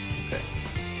Stadium. Okay,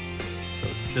 so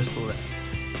just the land.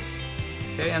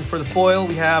 Okay, and for the foil,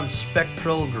 we have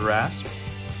Spectral Grasp.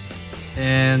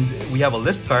 And we have a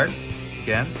list card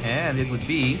again, and it would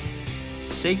be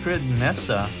Sacred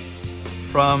Mesa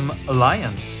from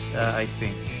Alliance, I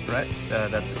think, right?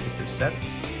 That particular set.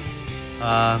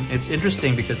 It's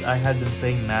interesting because I had been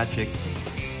playing Magic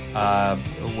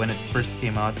when it first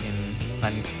came out in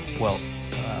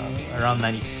around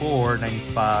 94,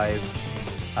 95.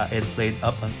 It played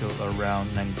up until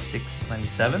around 96,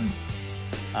 97.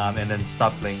 And then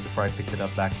stopped playing before I picked it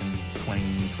up back in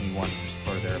 2021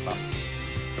 or thereabouts.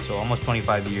 So almost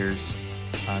 25 years.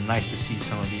 Nice to see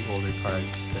some of the older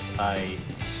cards that I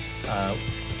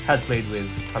had played with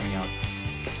coming out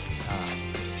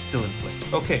still in play.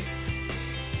 Okay,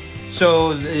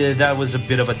 so that was a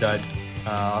bit of a dud.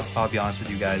 I'll be honest with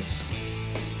you guys.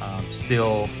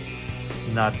 Still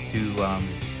not too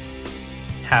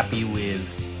happy with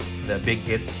the big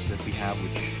hits that we have,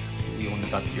 which we only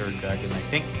got Your Dragon, I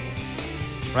think.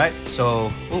 Right,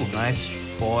 so, oh, nice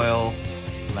foil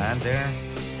land there.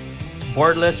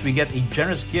 Boardless, we get a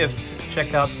generous gift.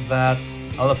 Check out that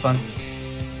elephant.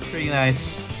 Pretty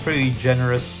nice, pretty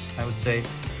generous, I would say.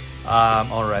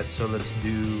 Alright, so let's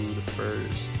do the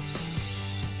first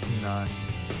 9.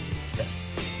 Yeah.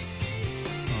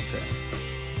 Okay.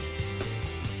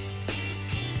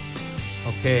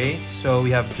 Okay, so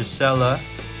we have Gisela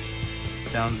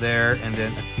down there, and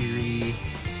then Akiri.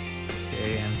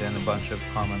 Okay, and then a bunch of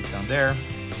comments down there.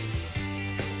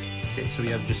 Okay, so we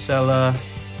have Gisela.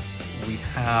 We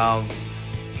have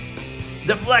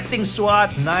Deflecting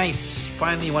SWAT. Nice.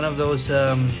 Finally, one of those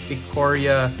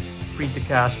Ikoria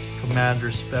free-to-cast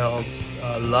commander spells.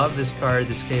 Love this card.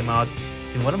 This came out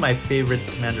in one of my favorite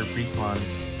commander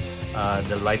precons,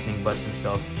 the Lightning Butt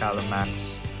himself,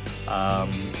 Calamax.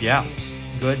 Yeah,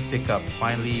 good pickup.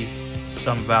 Finally,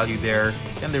 some value there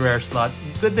in the rare slot.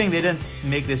 Good thing they didn't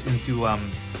make this into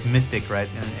Mythic, right?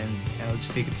 And it'll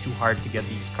just take it too hard to get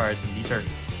these cards, and these are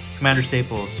commander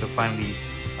staples, so finally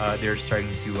they're starting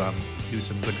to do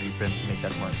some good reprints to make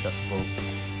that more accessible.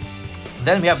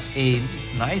 Then we have a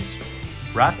nice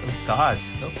Wrath of God.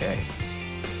 Okay,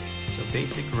 so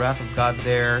basic Wrath of God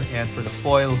there, and for the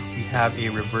foil we have a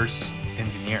Reverse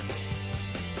Engineer.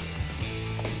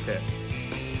 Okay,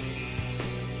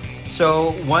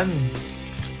 so one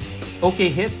okay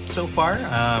hit so far.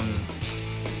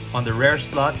 On the rare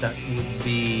slot, that would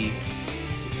be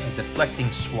Deflecting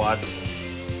SWAT.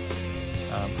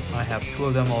 I have 2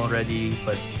 of them already,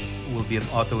 but will be an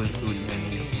auto-include in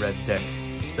any red deck,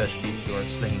 especially if you are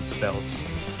slinging spells.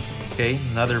 Okay,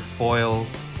 another foil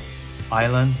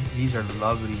island. These are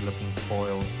lovely looking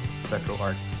foil retro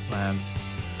art lands.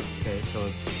 Okay, so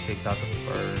let's take out the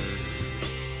first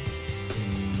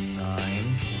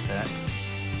 9. Okay,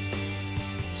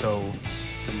 so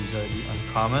these are the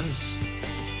uncommons,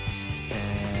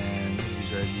 and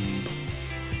these are the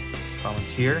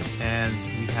commons here, and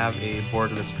we have a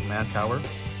Borderless Command Tower.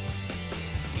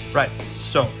 Right,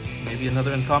 so maybe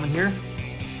another uncommon here.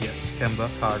 Yes, Kemba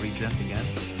Power Regent again.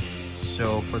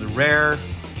 So for the rare,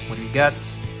 what do we get?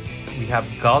 We have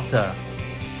Galta,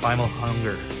 Primal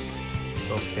Hunger.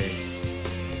 Okay.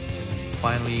 And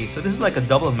finally, so this is like a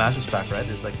double Masters pack, right?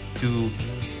 There's like two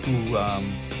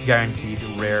guaranteed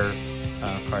rare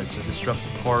cards. So Disrupt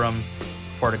Quorum,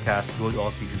 Forticast, go to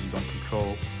all creatures you don't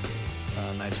control.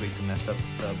 Nice way to mess up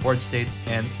the board state,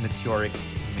 and Meteoric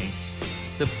Mace.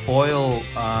 The foil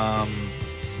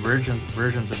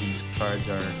versions of these cards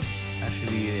are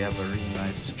actually, they have a really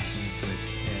nice sheen to it,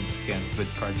 and again, good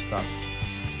card stock.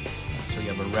 So you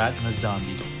have a rat and a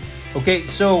zombie. Okay,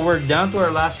 so we're down to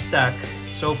our last stack.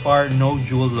 So far, no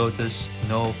Jewel Lotus,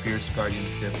 no Fierce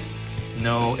Guardianship,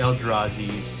 no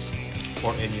Eldrazi's,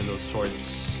 or any of those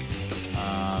sorts.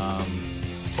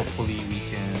 Hopefully we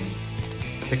can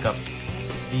pick up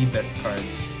the best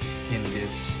cards in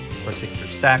this particular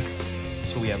stack.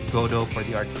 So we have Godo for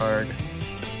the art card,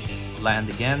 land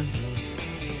again.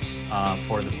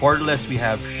 For the borderless, we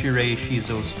have Shirei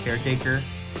Shizo's Caretaker.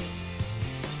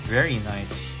 Very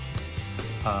nice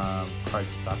card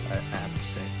stock, I have to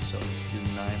say. So let's do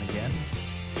 9 again.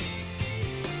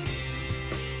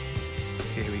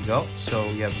 Okay, here we go. So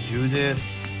we have Judith,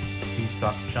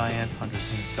 Beanstalk Giant,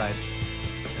 Hunter's Insight,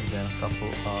 and then a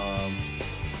couple of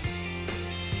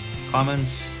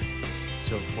commons.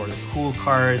 So for the cool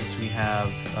cards, we have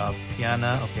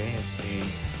Piana. Okay, it's a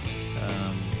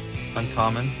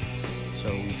uncommon. So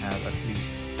we have at least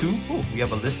 2. Oh, we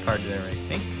have a list card there, I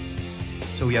think.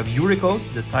 So we have Yuriko,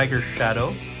 the Tiger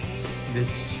Shadow.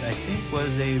 This, I think,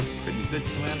 was a pretty good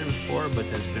commander before, but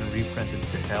has been reprinted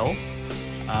to hell.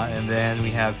 And then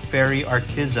we have Fairy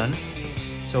Artisans.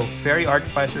 So Fairy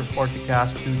Artificer, 4 to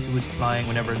cast, 2/2 with flying.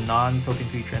 Whenever non-token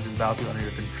creature enters the battlefield under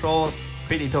your control,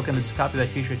 create a token that's a copy of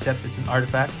that creature except it's an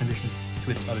artifact, conditioned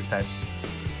to its other types.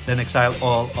 Then exile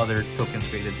all other tokens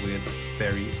created with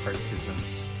Fairy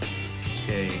Artisans.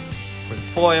 Okay, for the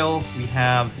foil, we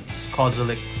have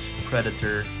Kozilek's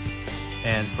Predator.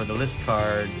 And for the list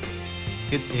card,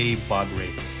 it's a Bog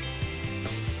Wraith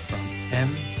from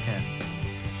M10.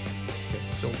 Okay,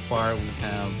 so far we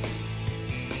have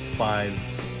 5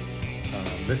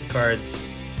 list cards.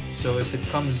 So if it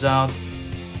comes out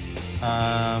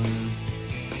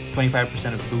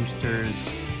 25% of boosters,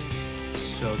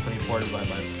 so 24 divided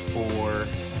by 4,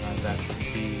 that should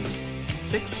be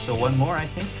 6. So 1 more, I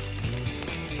think.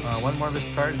 1 more list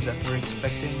card that we're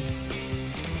expecting.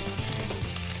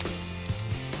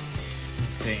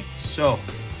 Okay, so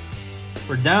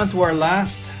we're down to our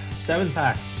last 7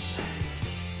 packs.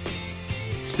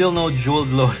 Still no Jeweled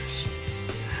Lotus,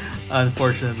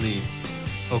 unfortunately.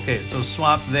 Okay, so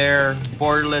Swamp there,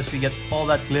 borderless, we get all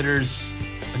that glitters.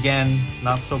 Again,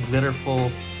 not so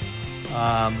glitterful.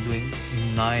 Doing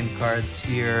 9 cards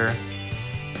here.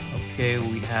 Okay,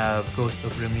 we have Ghost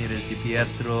of Ramirez Di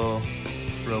Pietro,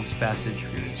 Rogue's Passage,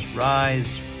 Furious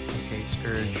Rise, okay,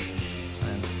 Scourge,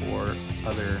 and 4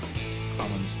 other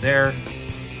commons there.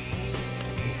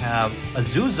 We have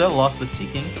Azusa, Lost But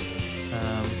Seeking.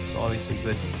 This is always a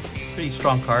good, pretty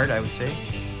strong card, I would say.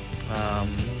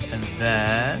 And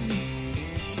then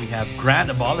we have Grand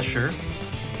Abolisher.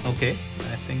 Okay,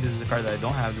 I think this is a card that I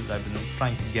don't have that I've been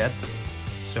trying to get.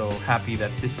 So happy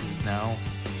that this is now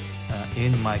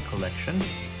in my collection.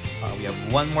 We have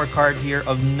 1 more card here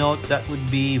of note. That would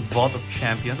be Vault of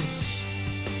Champions.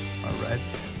 Alright,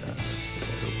 let's put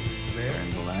that over there in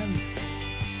the land.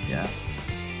 Yeah.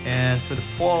 And for the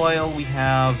foil, we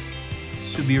have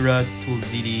Subira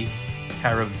Tulzidi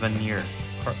Caravaneer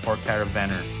or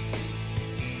Caravaner.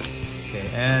 Okay,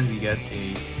 and we get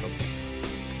a token.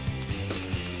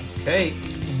 Okay,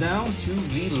 down to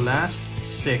the last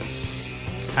 6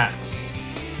 packs.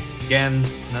 Again,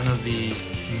 none of the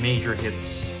major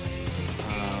hits.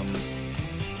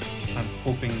 I'm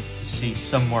hoping to see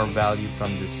some more value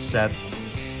from this set.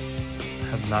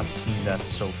 Have not seen that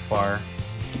so far.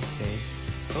 Okay.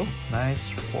 Oh, nice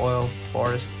foil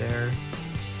forest there.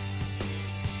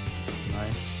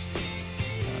 Nice.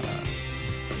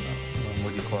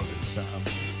 What do you call this?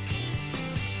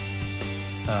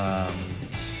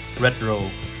 Retro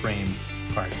frame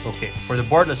card. Okay. For the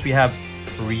boardless, we have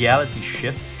Reality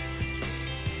Shift.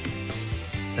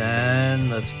 Then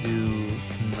let's do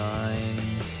 9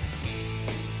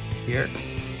 here.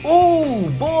 Oh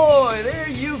boy, there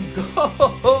you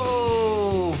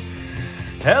go.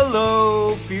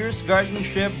 Hello, Fierce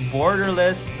Guardianship,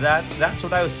 borderless. That's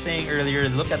what I was saying earlier.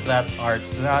 Look at that art.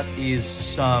 That is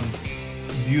some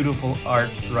beautiful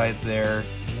art right there.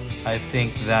 I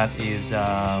think that is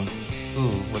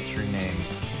ooh, what's her name?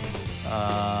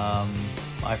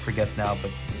 I forget now,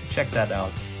 but check that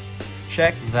out.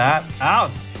 Check that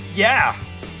out. Yeah,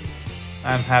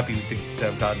 I'm happy to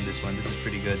have gotten this one. This is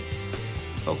pretty good.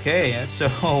 Okay, so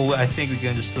I think we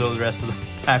can just throw the rest of the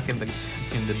pack in the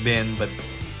bin, but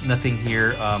nothing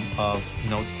here of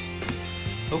note.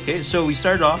 Okay, so we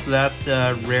started off that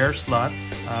rare slot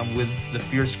with the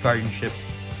Fierce Guardianship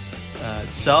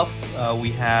itself.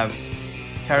 We have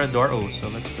Carador. Oh, so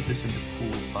let's put this in the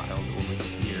pool pile over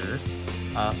here.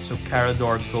 So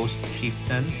Carador Ghost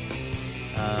Chieftain.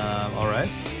 Alright.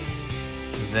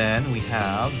 Then we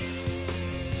have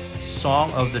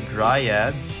Song of the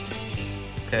Dryads.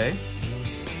 Okay.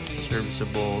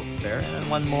 Serviceable there. And then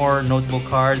 1 more notable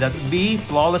card. That would be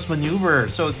Flawless Maneuver.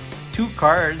 So 2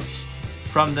 cards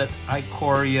from that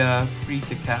Ikoria free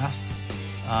to cast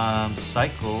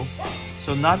cycle.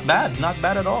 So not bad. Not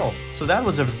bad at all. So that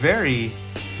was a very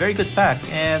very good pack.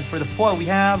 And for the foil, we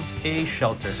have a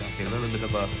Shelter. Okay, a little bit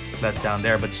of a letdown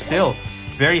there, but still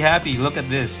very happy. Look at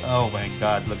this. Oh my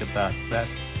god, look at that. That's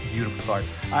a beautiful card.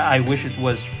 I wish it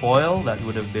was foil. That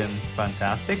would have been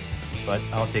fantastic, but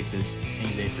I'll take this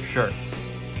any day for sure.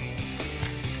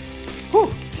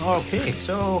 Whew. Okay,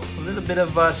 so a little bit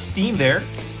of steam there.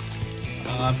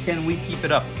 Can we keep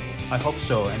it up? I hope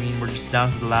so. I mean, we're just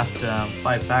down to the last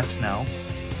 5 packs now.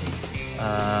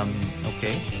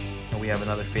 Okay, and we have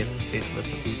another Faithless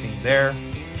Sleuthing there.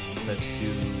 Let's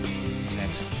do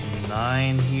next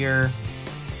 9 here.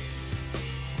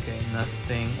 Okay,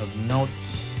 nothing of note.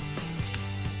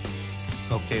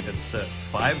 Okay, that's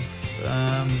 5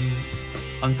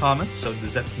 uncommon. So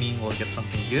does that mean we'll get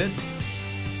something good?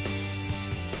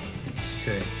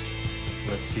 Okay,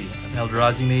 let's see. An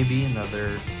Eldrazi maybe,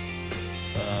 another,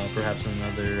 perhaps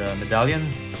another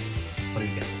medallion. What do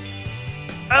we get?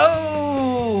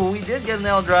 Oh, we did get an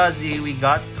Eldrazi. We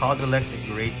got Kozilek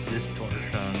the Great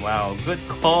Distortion. Wow, good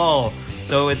call.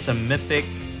 So it's a mythic.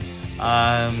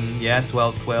 Yeah,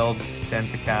 12/12, 10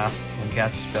 to cast. When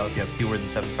cast a spell, if you have fewer than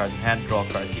 7 cards in hand, draw a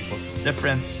card equal to the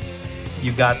difference.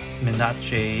 You got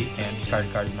Minache and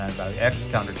discard card with mana value X,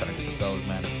 counter target spell with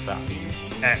mana value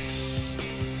X.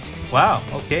 Wow,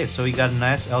 okay, so we got a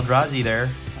nice Eldrazi there.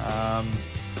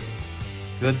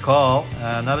 Good call.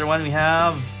 Another one we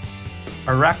have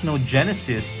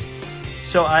Arachnogenesis.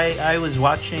 So I was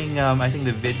watching, I think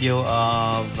the video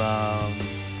of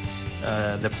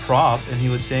the prof, and he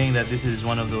was saying that this is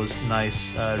one of those nice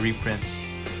reprints.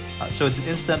 So it's an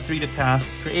instant 3 to cast.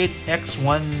 Create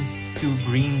X1/2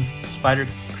 green spider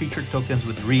creature tokens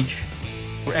with reach,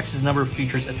 where X is the number of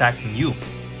creatures attacking you.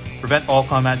 Prevent all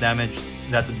combat damage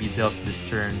that would be dealt this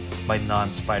turn by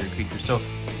non-spider creatures. So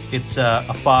it's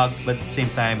a fog, but at the same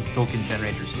time token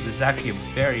generator. So this is actually a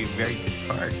very, very good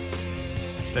card,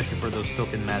 especially for those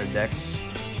token matter decks.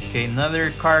 Okay,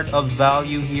 another card of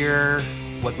value here.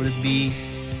 What would it be?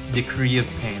 Decree of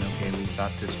Pain. Okay, we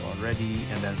got this already.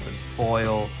 And then for the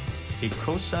foil, a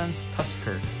Krosan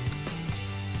Tusker.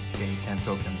 Okay, 10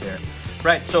 token there.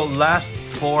 Right, so last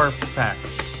 4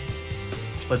 packs.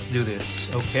 Let's do this.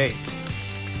 Okay.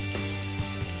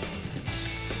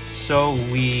 So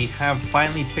we have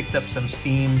finally picked up some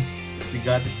steam. We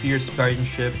got the Fierce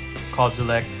Guardianship,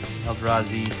 Kozilek,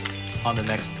 Eldrazi on the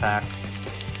next pack.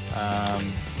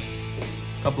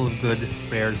 Couple of good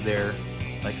rares there,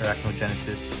 like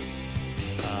Arachnogenesis.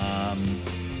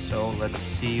 So let's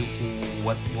see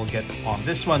what we'll get on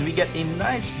this one. We get a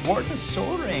nice Vorta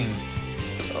Soul Ring.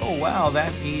 Oh wow,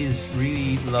 that is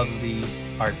really lovely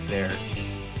art there.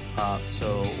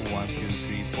 So 1, 2,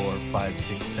 3, 4, 5,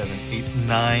 6, 7, 8,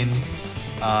 9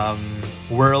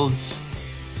 worlds.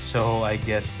 So I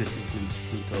guess this includes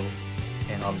Pluto,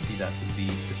 and obviously that would be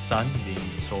the Sun, the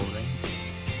Soul Ring.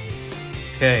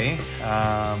 Okay,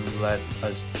 let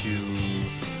us do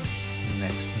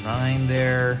next 9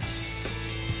 there.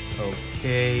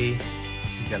 Okay,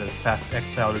 we got a Path of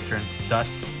Exile, Return to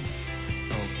Dust.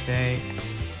 Okay,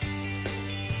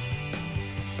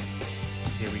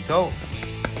 here we go.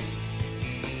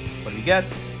 What do we get?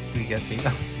 We get the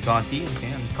Gonti,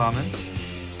 okay, uncommon.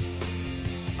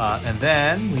 And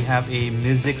then we have a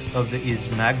Mizzix of the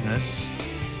Ismagnus.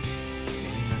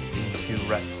 Okay, nothing to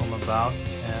write home about.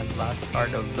 And last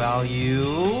card of value,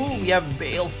 we have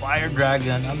Balefire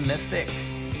Dragon, a mythic.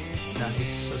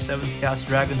 Nice. So 7th cast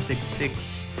Dragon,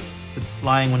 6/6 with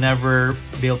flying. Whenever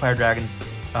Balefire Dragon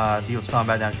deals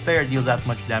combat damage to player, deals that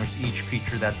much damage to each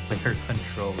creature that player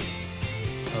controls.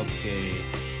 Okay.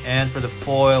 And for the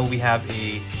foil, we have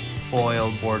a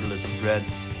foil Borderless Dread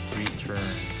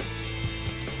Return.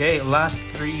 Okay, last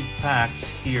 3 packs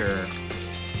here.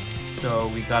 So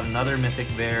we got another mythic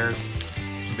there,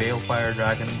 Balefire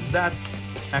Dragon. Does that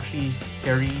actually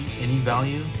carry any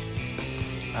value?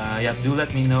 Yeah, do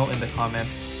let me know in the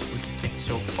comments what you think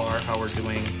so far, how we're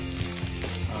doing.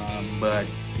 But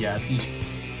yeah, at least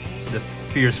the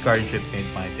Fierce Guardianship made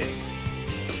my day.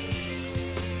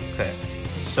 Okay,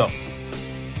 so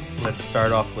let's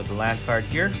start off with the land card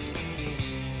here.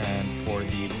 And for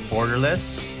the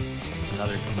Borderless,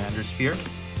 another Commander Sphere.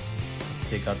 Let's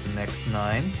take out the next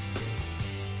 9.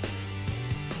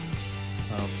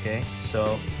 Okay,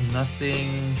 so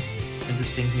nothing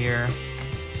interesting here.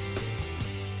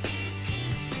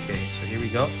 Okay, so here we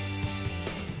go.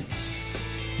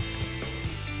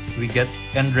 We get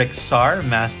Endrexar,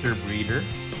 Master Breeder.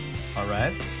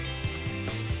 Alright.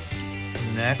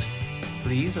 Next,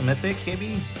 please, a mythic,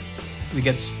 maybe? We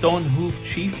get Stonehoof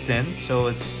Chieftain. So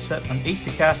it's set on 8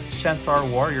 to cast Centaur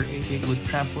Warrior, 8/8 with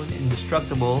Trample and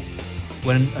Indestructible.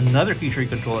 When another creature you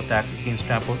control attacks, it gains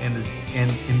Trample and is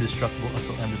indestructible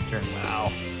until end of turn.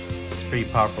 Wow. Pretty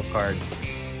powerful card.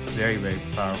 Very, very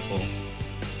powerful.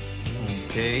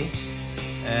 Okay.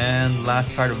 And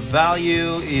last card of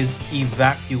value is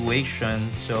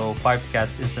Evacuation. So 5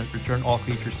 cats instant, return all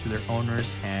creatures to their owner's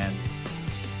hand.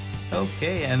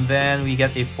 Okay, and then we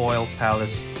get a foil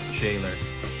Palace Jailer.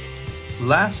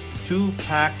 Last 2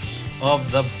 packs of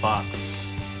the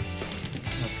box.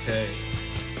 Okay.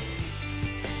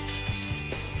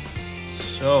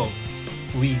 So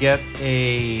we get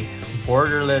a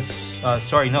borderless,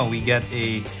 we get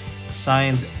a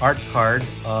signed art card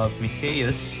of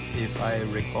Micaeus, if I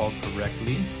recall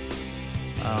correctly.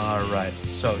 Alright,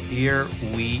 so here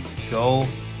we go.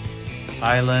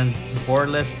 Island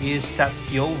borderless is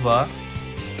Tatyova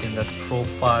in that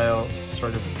profile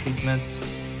sort of treatment.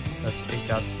 Let's take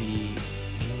out the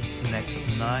next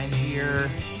 9 here.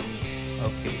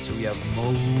 Okay, so we have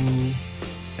Mohu,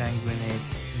 Sanguinate,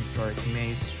 Meteoric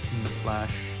Mace,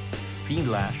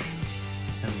 Fiend Lash,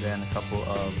 and then a couple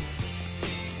of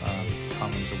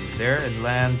commons over there and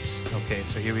lands. Okay,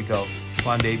 so here we go. Come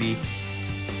on, baby.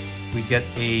 We get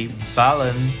a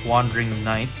Balan Wandering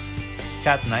Knight,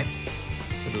 Cat Knight,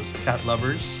 for those cat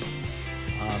lovers.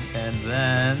 And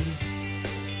then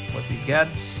what we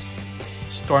get,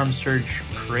 Storm Surge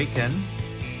Kraken.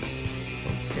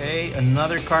 Okay,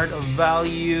 another card of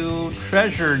value,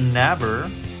 Treasure Nabber.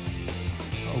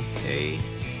 Okay,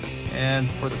 and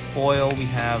for the foil we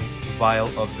have Vial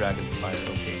of Dragonfire.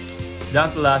 Okay,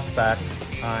 down to last pack.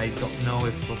 I don't know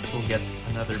if we'll still get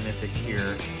another mythic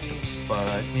here,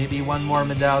 but maybe one more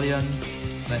medallion.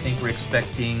 I think we're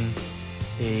expecting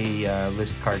a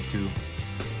list card too.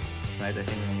 Right, I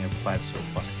think we only have 5 so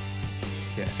far.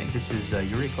 Okay, I think this is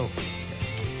Yuriko. Okay.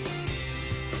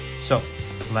 So,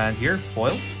 land here,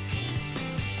 foil.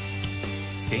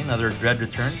 Okay, another Dread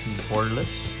Return from the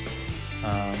Borderless.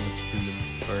 Let's do the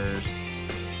first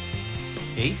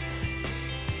 8.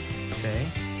 Okay.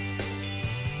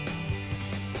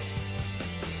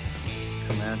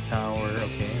 Command Tower,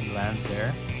 okay, and lands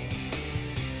there.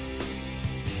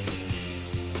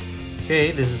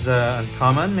 Okay, this is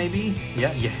uncommon, maybe?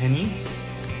 Yeah, Yeheni.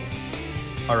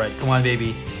 Alright, come on,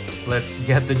 baby. Let's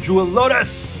get the Jewel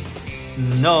Lotus!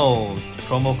 No!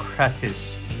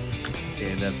 Promocratis.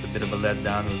 Okay, that's a bit of a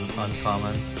letdown. It was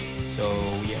uncommon. So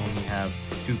we only have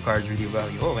 2 cards really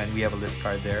value. Oh, and we have a list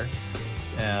card there.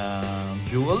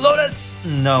 Jewel Lotus!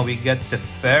 No, we get the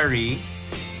Fairy.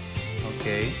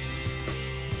 Okay.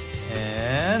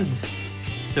 And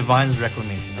Sevine's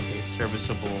Reclamation. Okay,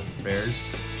 serviceable rares.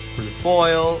 For the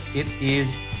foil, it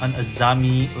is an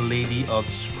Azami Lady of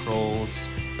Scrolls,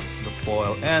 the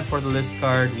foil. And for the list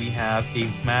card, we have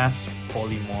a Mass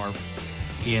Polymorph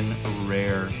in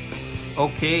rare.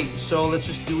 Okay, so let's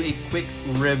just do a quick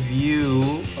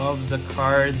review of the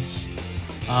cards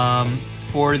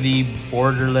for the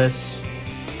borderless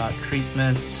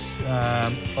treatment.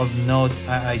 Of note,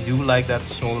 I do like that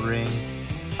Soul Ring.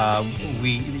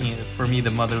 For me,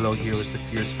 the mother load here was the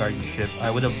Fierce Guardianship. I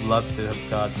would have loved to have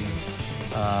gotten,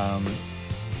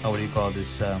 what do you call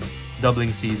this,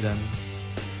 doubling season.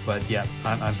 But yeah,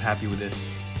 I'm happy with this.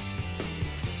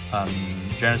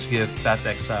 Generous Gift, Path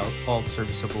Exile, all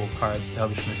serviceable cards,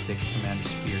 Elvish Mystic, Commander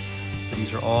Spear. So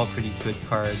these are all pretty good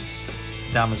cards.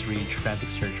 Dama's Reach,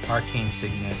 Frantic Search, Arcane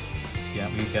Signet. Yeah,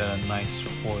 we get a nice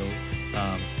foil.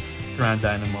 Tyrant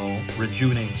Dynamo,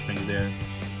 Rejuvenating Spring there.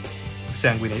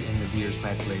 Sanguinate in the Deer's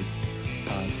Nightblade.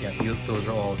 Yeah, those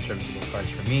are all serviceable cards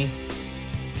for me.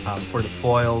 For the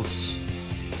foils,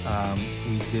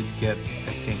 we did get,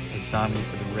 I think, Azami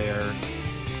for the rare.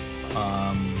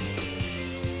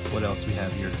 What else do we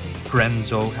have here?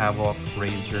 Grenzo, Havoc,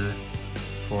 Razor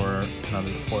for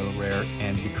another foil rare,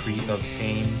 and Decree of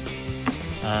Pain.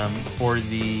 For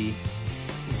the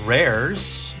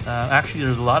rares, actually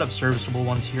there's a lot of serviceable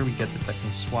ones here. We get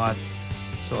Deflecting Swat.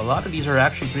 So a lot of these are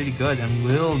actually pretty good and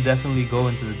will definitely go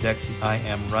into the decks that I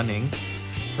am running.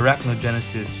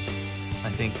 Arachnogenesis, I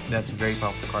think that's a very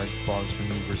powerful card. Falls for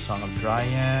me for Song of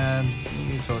Dryads.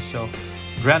 So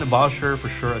Grand Abolisher for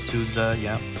sure, Azusa,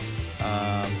 yeah.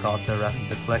 Galta,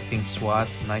 Deflecting Swat,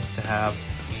 nice to have.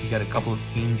 We got a couple of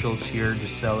Angels here,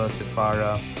 Gisela,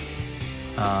 Sephara.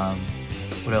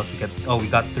 What else we got? Oh, we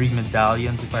got 3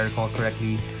 medallions if I recall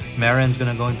correctly. Marin's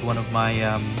gonna go into one of my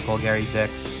Golgari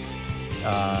decks.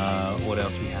 What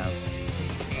else we have?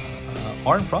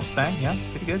 Oran Frostfang, yeah,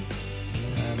 pretty good.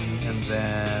 And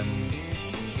then,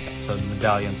 so the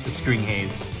medallions, Obscuring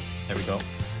Haze, there we go.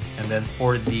 And then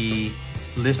for the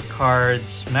list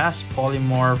cards, Mass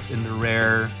Polymorph in the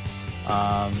rare,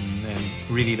 and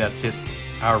really that's it.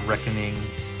 Our Reckoning,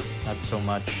 not so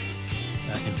much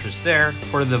interest there.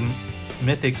 For the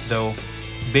mythics though,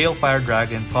 Balefire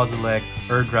Dragon, Kozilek,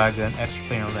 Ur Dragon, Extra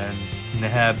Planar Lens,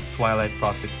 Neheb, Twilight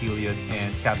Prophet, Heliod,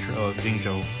 and Capture of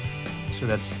Jingzhou. So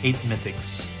that's 8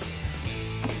 mythics.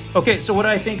 Okay, so what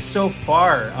I think so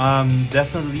far,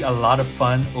 definitely a lot of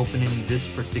fun opening this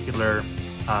particular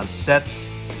set,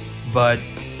 but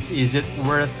is it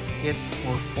worth it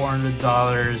for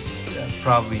 $400?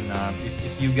 Probably not.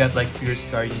 If you get like Fierce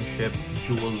Guardianship,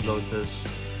 Jewel Lotus,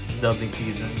 Doubling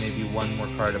Season, maybe one more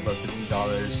card above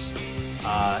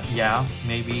 $50, yeah,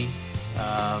 maybe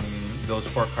those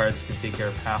 4 cards can take care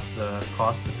of half the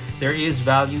cost. There is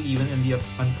value even in the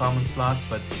uncommon slot,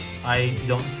 but I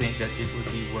don't think that it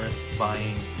would be worth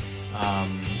buying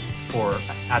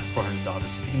at $400.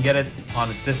 If you can get it on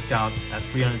a discount at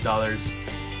 $300,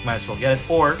 might as well get it,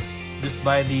 or just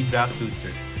buy the draft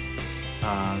booster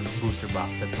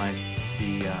box. That might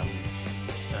be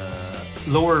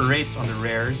lower rates on the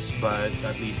rares, but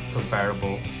at least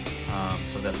comparable.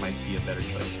 So that might be a better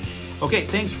choice. Okay,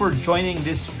 thanks for joining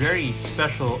this very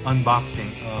special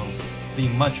unboxing of the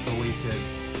much-awaited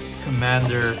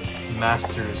Commander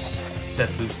Masters set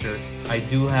booster. I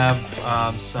do have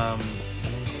some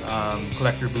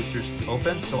collector boosters to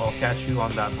open, so I'll catch you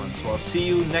on that one. So I'll see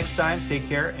you next time. Take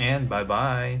care and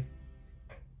bye-bye.